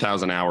has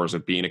 10,000 hours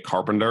of being a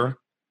carpenter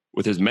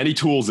with as many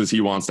tools as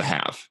he wants to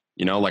have.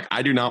 You know, like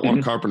I do not want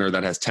a carpenter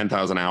that has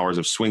 10,000 hours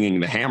of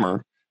swinging the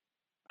hammer.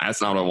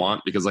 That's not what I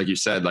want, because like you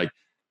said, like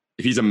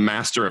if he's a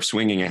master of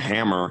swinging a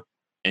hammer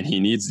and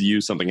he needs to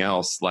use something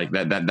else, like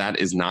that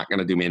is not going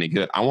to do me any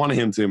good. I want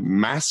him to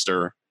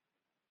master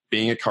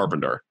being a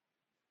carpenter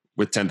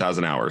with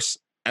 10,000 hours.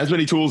 As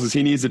many tools as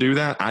he needs to do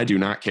that, I do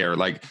not care.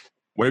 Like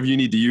whatever you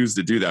need to use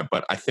to do that.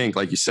 But I think,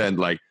 like you said,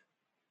 like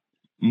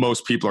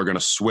most people are going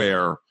to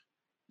swear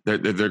they're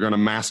going to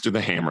master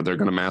the hammer. They're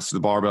going to master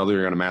the barbell.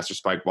 They're going to master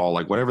spike ball,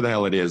 like whatever the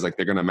hell it is. Like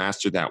they're going to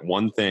master that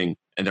one thing,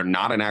 and they're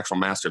not an actual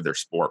master of their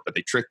sport, but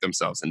they trick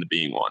themselves into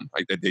being one.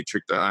 Like they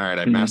tricked, all right,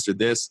 I mastered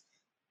this.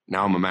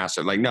 Now I'm a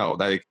master. Like, no,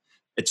 like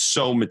it's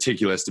so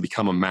meticulous to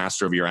become a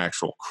master of your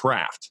actual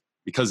craft,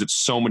 because it's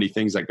so many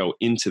things that go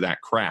into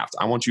that craft.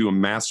 I want you a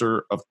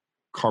master of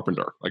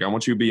carpenter. Like I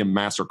want you to be a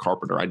master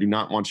carpenter. I do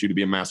not want you to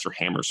be a master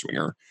hammer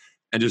swinger.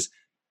 And just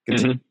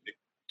continue to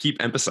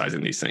keep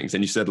emphasizing these things.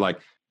 And you said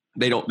like,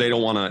 they don't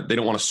want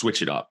to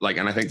switch it up. Like,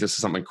 and I think this is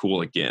something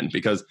cool again,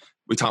 because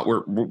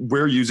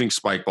we're using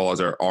spike ball as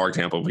our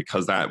example,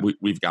 because that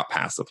we've got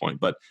past the point,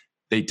 but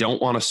they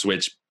don't want to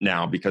switch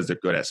now because they're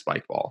good at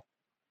spike ball.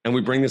 And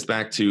we bring this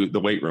back to the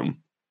weight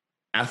room.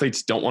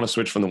 Athletes don't want to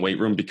switch from the weight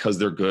room because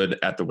they're good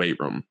at the weight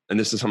room. And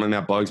this is something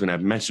that bugs me, and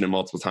I've mentioned it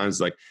multiple times.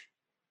 Like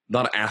a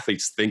lot of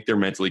athletes think they're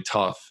mentally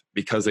tough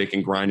because they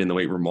can grind in the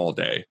weight room all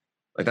day.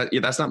 Like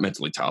that, that's not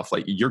mentally tough.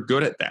 Like you're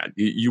good at that.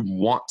 You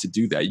want to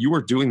do that. You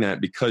are doing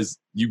that because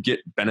you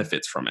get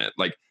benefits from it.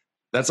 Like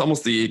that's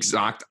almost the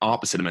exact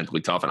opposite of mentally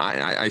tough. And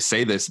I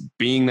say this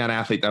being that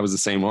athlete that was the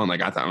same one.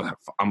 Like I thought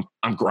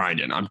I'm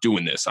grinding. I'm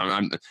doing this.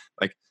 I'm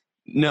like,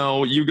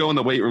 no, you go in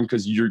the weight room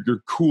because you're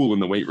cool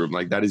in the weight room.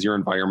 Like that is your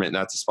environment.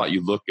 That's the spot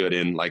you look good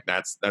in. Like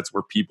that's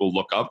where people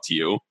look up to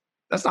you.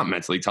 That's not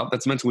mentally tough.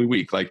 That's mentally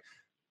weak. Like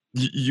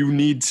you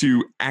need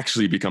to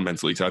actually become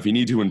mentally tough. You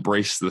need to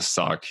embrace the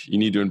suck. You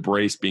need to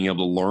embrace being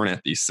able to learn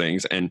at these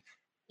things and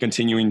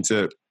continuing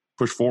to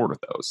push forward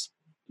with those.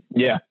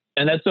 Yeah.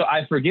 And that's so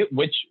I forget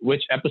which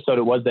episode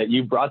it was that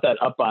you brought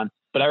that up on,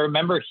 but I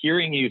remember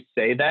hearing you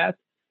say that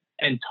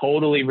and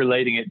totally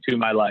relating it to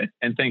my life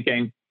and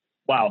thinking,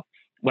 wow,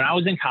 when I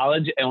was in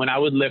college and when I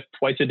would lift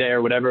twice a day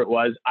or whatever it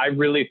was, I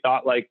really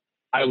thought like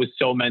I was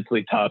so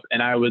mentally tough.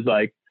 And I was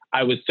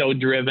so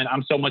driven.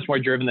 I'm so much more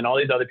driven than all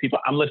these other people.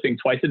 I'm lifting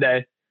twice a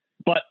day,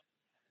 but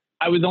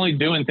I was only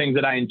doing things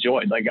that I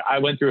enjoyed. Like I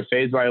went through a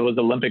phase where I was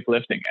Olympic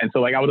lifting. And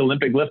so like I would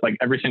Olympic lift like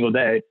every single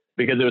day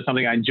because it was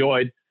something I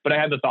enjoyed. But I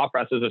had the thought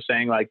process of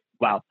saying like,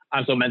 wow,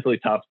 I'm so mentally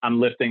tough.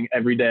 I'm lifting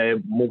every day,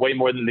 way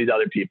more than these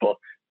other people.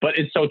 But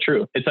it's so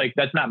true. It's like,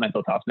 that's not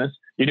mental toughness.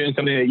 You're doing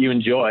something that you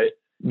enjoy.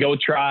 Go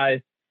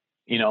try,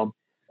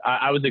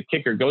 I was a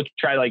kicker. Go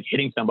try like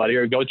hitting somebody,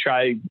 or go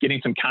try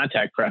getting some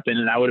contact prep in,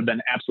 and I would have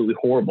been absolutely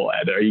horrible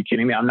at it. Are you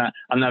kidding me? I'm not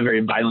a very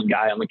violent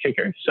guy. I'm a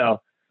kicker.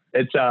 So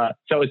it's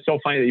so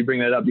funny that you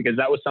bring that up, because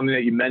that was something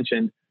that you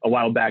mentioned a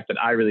while back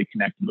that I really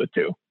connected with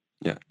too.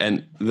 Yeah.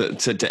 And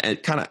to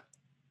kind of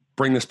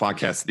bring this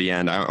podcast to the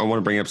end, I want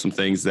to bring up some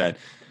things that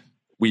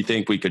we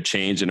think we could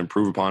change and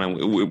improve upon.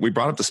 And we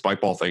brought up the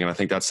spike ball thing. And I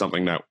think that's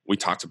something that we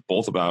talked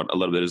both about a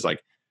little bit, is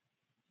like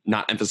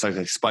not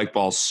emphasizing spike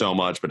balls so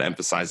much, but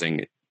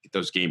emphasizing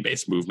those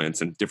game-based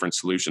movements and different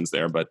solutions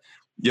there. But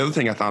the other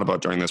thing I thought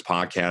about during this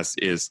podcast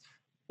is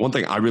one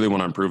thing I really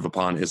want to improve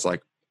upon is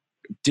like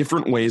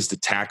different ways to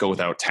tackle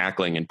without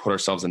tackling and put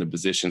ourselves into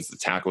positions to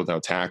tackle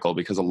without tackle.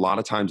 Because a lot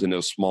of times in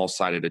those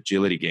small-sided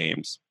agility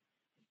games,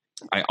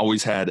 I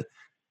always had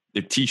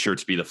their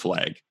t-shirts be the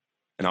flag,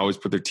 and I always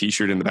put their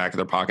t-shirt in the back of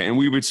their pocket, and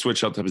we would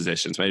switch up the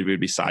positions. Maybe it would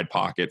be side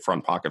pocket,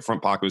 front pocket.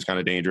 Front pocket was kind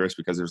of dangerous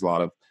because there's a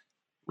lot of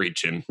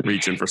reaching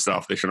for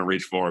stuff they shouldn't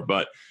reach for,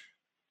 but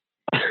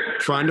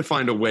trying to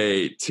find a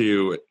way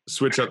to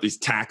switch up these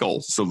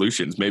tackle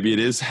solutions. Maybe it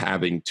is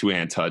having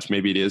two-hand touch.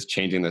 Maybe it is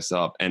changing this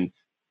up. And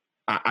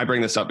I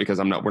bring this up because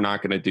we're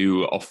not going to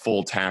do a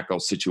full tackle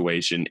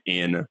situation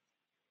in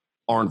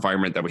our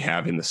environment that we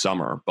have in the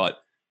summer, but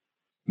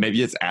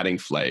maybe it's adding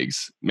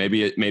flags.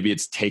 Maybe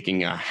it's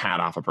taking a hat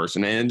off a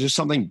person and just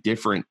something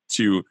different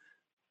to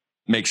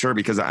make sure,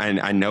 because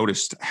I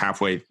noticed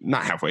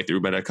not halfway through,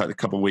 but a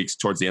couple of weeks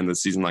towards the end of the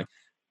season, like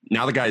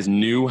now the guys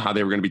knew how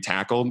they were going to be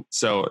tackled.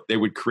 So they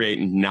would create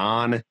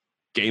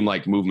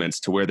non-game-like movements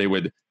to where they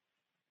would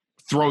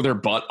throw their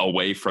butt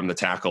away from the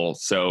tackle.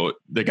 So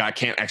the guy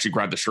can't actually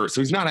grab the shirt.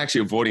 So he's not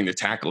actually avoiding the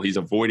tackle. He's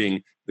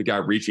avoiding the guy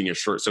reaching his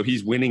shirt. So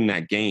he's winning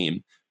that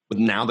game. But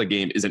now the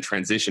game isn't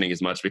transitioning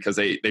as much because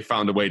they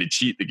found a way to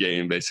cheat the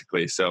game,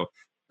 basically. So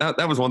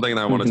that was one thing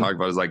that I want to talk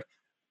about, is like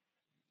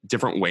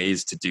different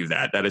ways to do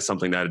that. That is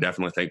something that I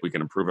definitely think we can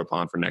improve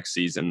upon for next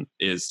season,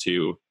 is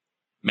to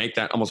make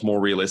that almost more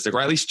realistic, or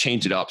at least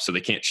change it up so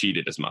they can't cheat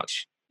it as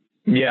much.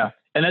 Yeah.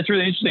 And that's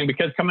really interesting,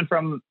 because coming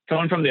from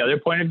the other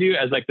point of view,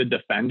 as like the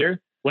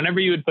defender, whenever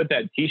you would put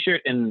that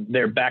t-shirt in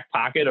their back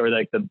pocket, or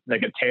like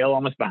a tail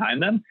almost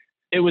behind them,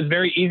 it was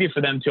very easy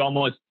for them to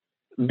almost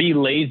be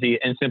lazy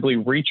and simply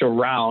reach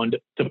around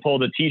to pull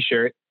the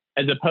t-shirt,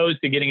 as opposed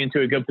to getting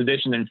into a good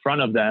position in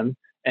front of them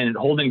and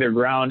holding their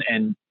ground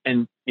and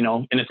in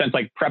a sense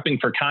like prepping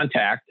for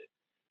contact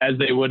as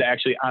they would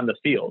actually on the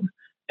field.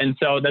 And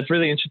so that's a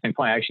really interesting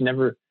point. I actually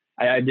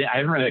I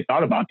haven't really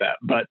thought about that,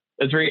 but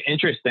it's very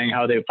interesting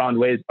how they found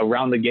ways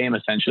around the game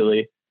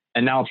essentially.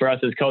 And now for us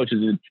as coaches,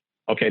 it's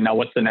okay. Now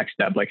what's the next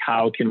step? Like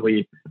how can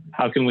we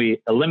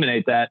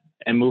eliminate that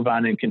and move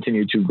on and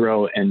continue to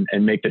grow and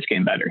make this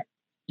game better?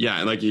 Yeah,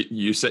 and like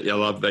you said, I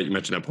love that you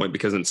mentioned that point,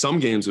 because in some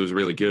games it was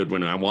really good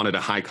when I wanted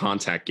a high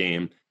contact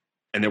game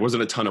and there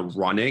wasn't a ton of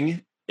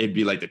running. It'd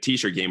be like the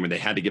t-shirt game where they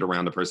had to get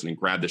around the person and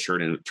grab the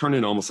shirt, and it turned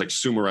into almost like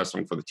sumo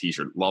wrestling for the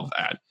t-shirt. Love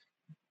that.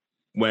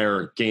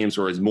 Where games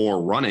where it's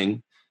more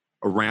running,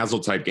 a razzle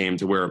type game,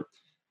 to where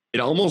it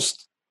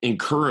almost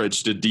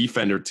encouraged a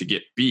defender to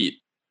get beat,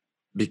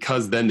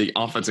 because then the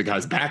offensive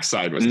guy's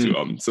backside was to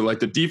him. So like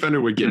the defender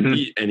would get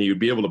beat and he would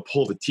be able to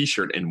pull the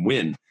t-shirt and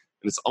win. And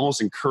it's almost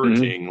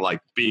encouraging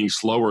like being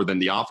slower than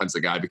the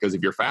offensive guy, because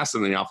if you're faster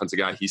than the offensive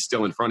guy, he's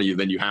still in front of you,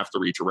 then you have to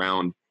reach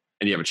around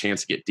and you have a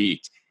chance to get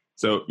deked.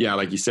 So yeah,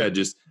 like you said,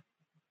 just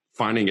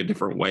finding a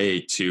different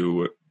way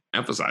to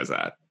emphasize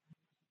that.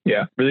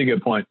 Yeah, really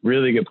good point.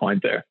 Really good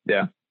point there.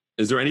 Yeah.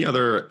 Is there any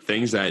other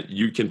things that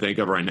you can think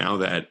of right now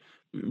that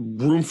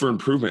room for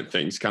improvement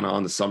things kind of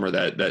on the summer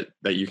that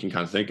you can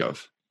kind of think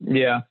of?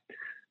 Yeah.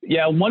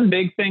 One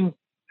big thing,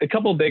 a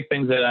couple of big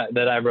things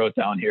that I wrote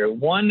down here.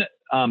 One,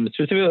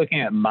 specifically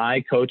looking at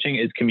my coaching,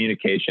 is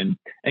communication,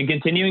 and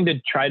continuing to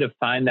try to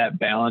find that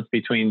balance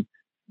between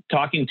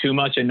talking too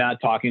much and not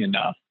talking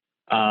enough.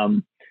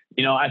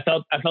 I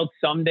felt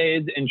some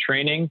days in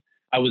training,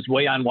 I was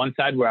way on one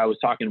side where I was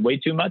talking way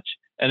too much.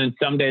 And then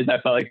some days I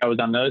felt like I was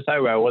on the other side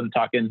where I wasn't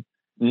talking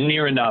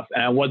near enough,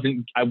 and I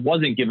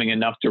wasn't giving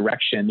enough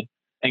direction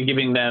and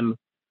giving them,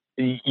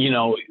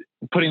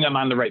 putting them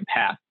on the right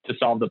path to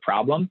solve the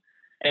problem.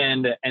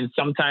 And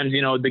sometimes,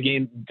 the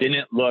game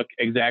didn't look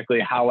exactly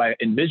how I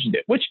envisioned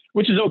it,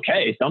 which is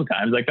okay.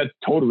 Sometimes, like, that's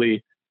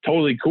totally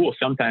cool.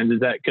 Sometimes,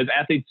 is that because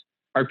athletes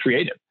are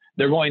creative.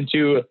 They're going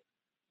to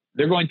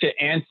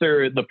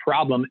answer the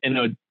problem in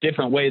a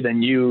different way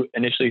than you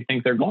initially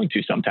think they're going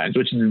to sometimes,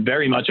 which is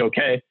very much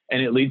okay.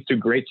 And it leads to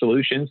great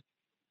solutions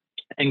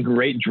and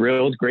great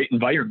drills, great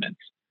environments.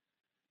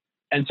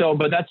 And so,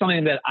 but that's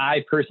something that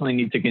I personally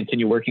need to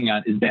continue working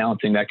on, is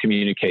balancing that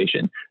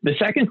communication. The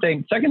second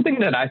thing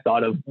that I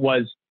thought of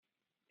was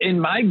in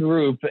my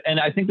group, and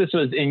I think this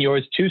was in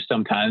yours too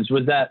sometimes,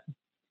 was that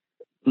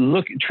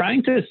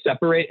trying to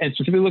separate, and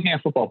specifically looking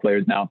at football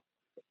players now,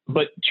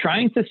 but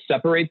trying to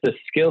separate the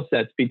skill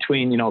sets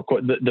between,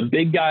 the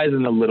big guys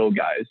and the little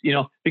guys,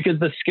 because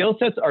the skill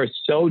sets are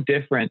so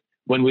different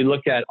when we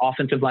look at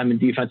offensive linemen,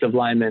 defensive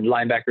linemen,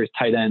 linebackers,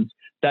 tight ends,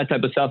 that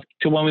type of stuff,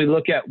 to when we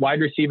look at wide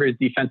receivers,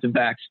 defensive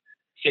backs,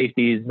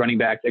 safeties, running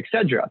backs,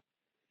 etc.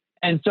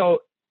 And so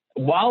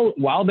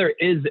while there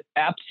is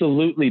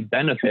absolutely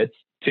benefits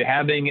to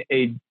having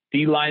a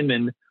D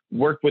lineman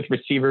work with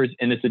receivers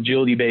in this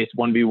agility-based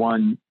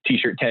 1v1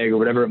 t-shirt tag or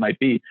whatever it might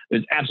be,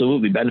 there's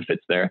absolutely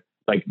benefits there.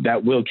 Like,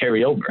 that will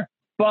carry over.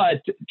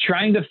 But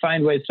trying to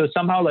find ways, so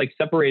somehow like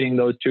separating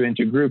those two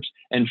into groups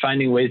and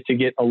finding ways to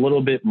get a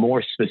little bit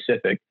more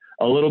specific,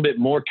 a little bit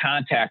more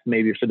contact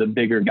maybe for the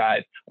bigger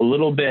guys, a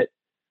little bit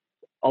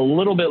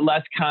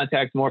less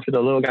contact more for the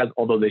little guys,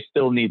 although they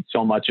still need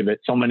so much of it.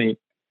 So many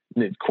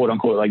quote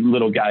unquote like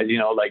little guys,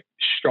 like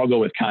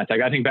struggle with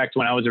contact. I think back to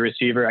when I was a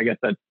receiver, I guess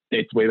that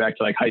dates way back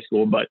to like high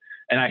school,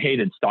 and I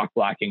hated stock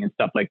blocking and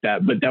stuff like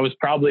that. But that was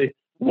probably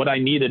what I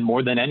needed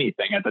more than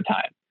anything at the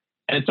time.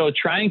 And so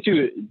trying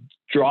to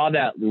draw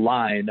that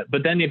line,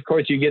 but then of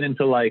course you get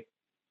into like,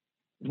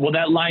 well,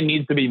 that line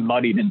needs to be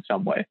muddied in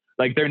some way.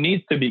 Like, there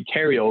needs to be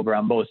carryover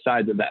on both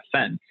sides of that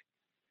fence,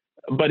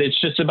 but it's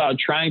just about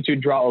trying to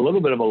draw a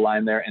little bit of a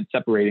line there and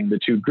separating the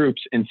two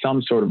groups in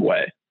some sort of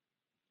way.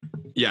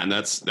 Yeah. And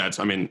that's,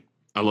 I mean,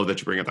 I love that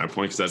you bring up that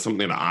point, because that's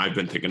something that I've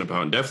been thinking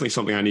about, and definitely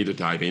something I need to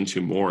dive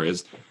into more.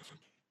 Is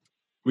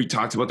we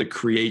talked about the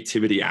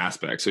creativity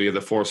aspect. So you have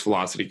the force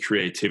velocity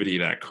creativity,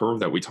 that curve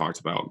that we talked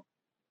about.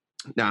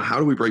 Now, how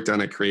do we break down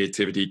that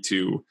creativity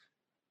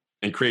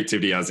and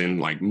creativity as in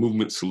like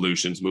movement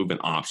solutions,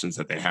 movement options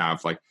that they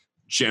have, like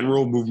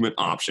general movement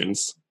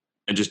options,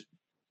 and just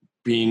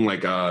being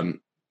like a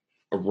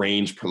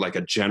range, like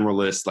a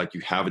generalist, like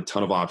you have a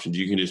ton of options.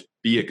 You can just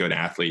be a good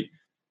athlete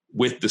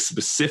with the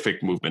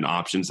specific movement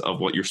options of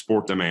what your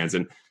sport demands.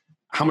 And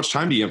how much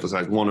time do you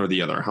emphasize one or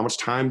the other? How much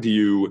time do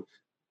you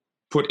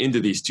put into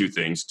these two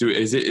things?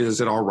 Is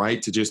it all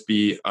right to just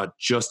be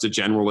just a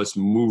generalist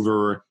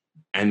mover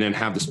and then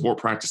have the sport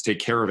practice take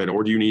care of it?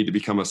 Or do you need to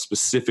become a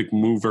specific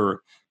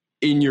mover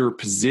in your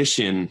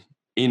position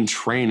in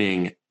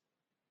training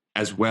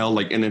as well?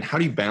 Like, and then how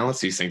do you balance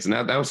these things? And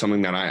that was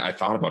something that I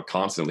thought about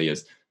constantly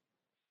is,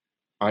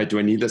 all right, do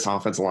I need this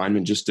offensive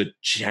lineman just to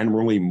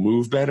generally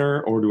move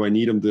better? Or do I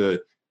need him to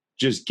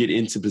just get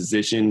into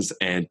positions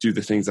and do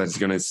the things that he's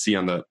going to see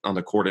on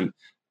the court? And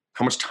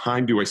how much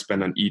time do I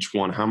spend on each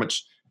one? How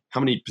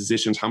many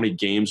positions, how many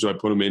games do I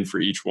put him in for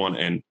each one?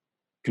 And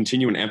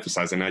continue and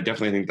emphasize. And I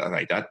definitely think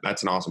that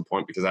that's an awesome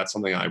point, because that's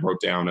something I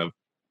wrote down of,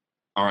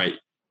 all right,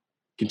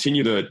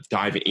 continue to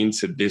dive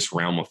into this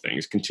realm of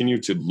things, continue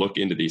to look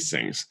into these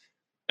things.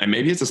 And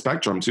maybe it's a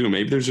spectrum too.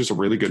 Maybe there's just a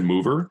really good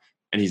mover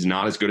and he's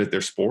not as good at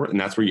their sport. And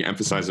that's where you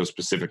emphasize those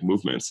specific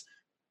movements.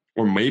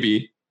 Or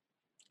maybe,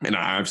 and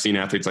I've seen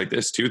athletes like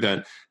this too,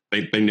 that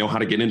they know how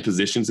to get in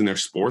positions in their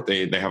sport.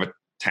 They have a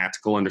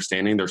tactical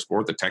understanding of their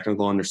sport, the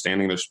technical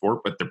understanding of their sport,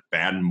 but they're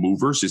bad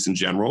movers just in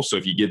general. So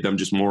if you give them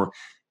just more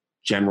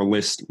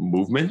generalist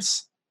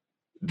movements,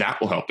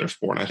 that will help their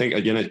sport. And I think,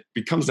 again,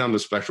 it comes down to the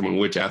spectrum on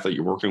which athlete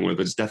you're working with,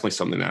 but it's definitely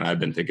something that I've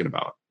been thinking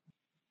about.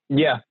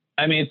 Yeah.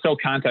 I mean, it's so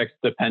context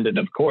dependent,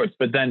 of course,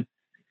 but then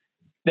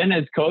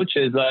as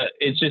coaches,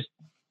 it's just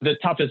the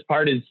toughest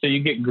part is, so you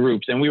get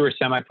groups, and we were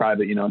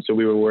semi-private, so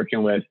we were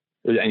working with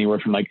anywhere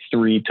from like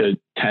 3 to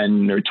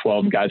 10 or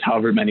 12 guys,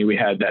 however many we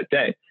had that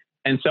day.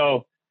 And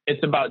so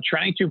it's about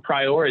trying to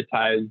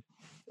prioritize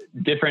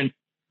different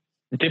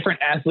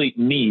athlete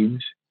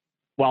needs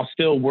while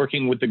still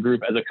working with the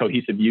group as a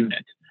cohesive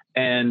unit.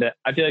 And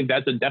I feel like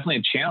that's definitely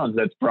a challenge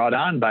that's brought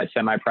on by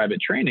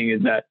semi-private training,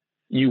 is that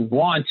you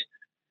want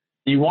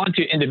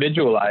to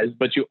individualize,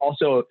 but you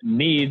also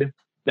need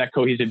that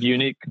cohesive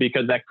unit,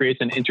 because that creates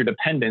an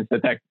interdependence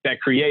that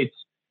creates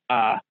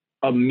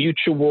a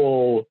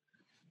mutual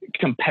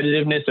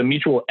competitiveness, a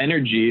mutual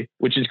energy,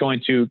 which is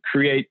going to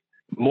create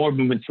more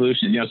movement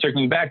solutions.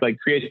 Circling back, like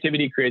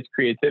creativity creates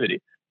creativity.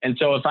 And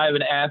so if I have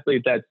an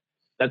athlete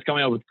that's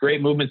coming up with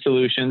great movement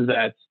solutions,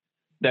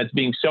 that's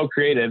being so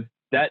creative,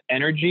 that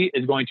energy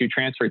is going to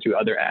transfer to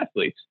other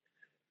athletes.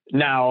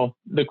 Now,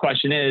 the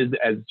question is,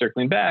 as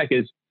circling back,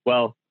 is,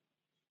 well,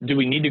 do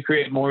we need to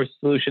create more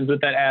solutions with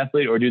that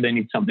athlete, or do they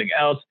need something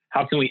else?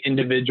 How can we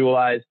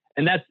individualize?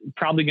 And that's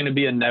probably going to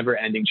be a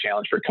never-ending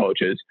challenge for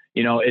coaches.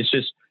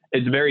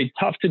 It's very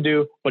tough to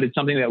do, but it's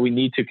something that we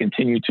need to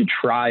continue to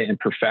try and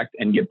perfect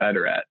and get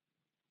better at.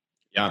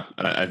 Yeah,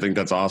 I think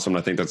that's awesome.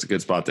 I think that's a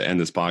good spot to end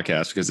this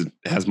podcast, because it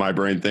has my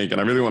brain thinking.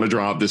 I really want to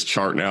draw up this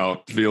chart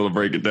now to be able to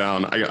break it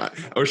down. I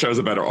wish I was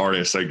a better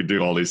artist so I could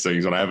do all these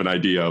things, and I have an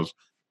idea of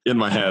in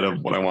my head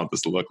of what I want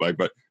this to look like.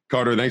 But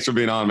Carter, thanks for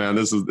being on, man.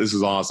 This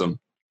is awesome.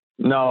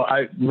 No,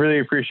 I really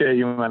appreciate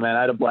you, my man.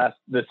 I had a blast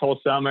this whole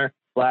summer,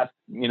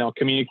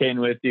 communicating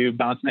with you,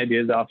 bouncing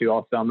ideas off you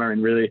all summer,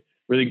 and really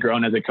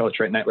grown as a coach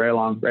right next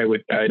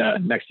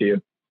to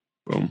you.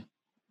 Boom.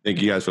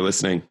 Thank you guys for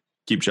listening.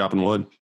 Keep chopping wood.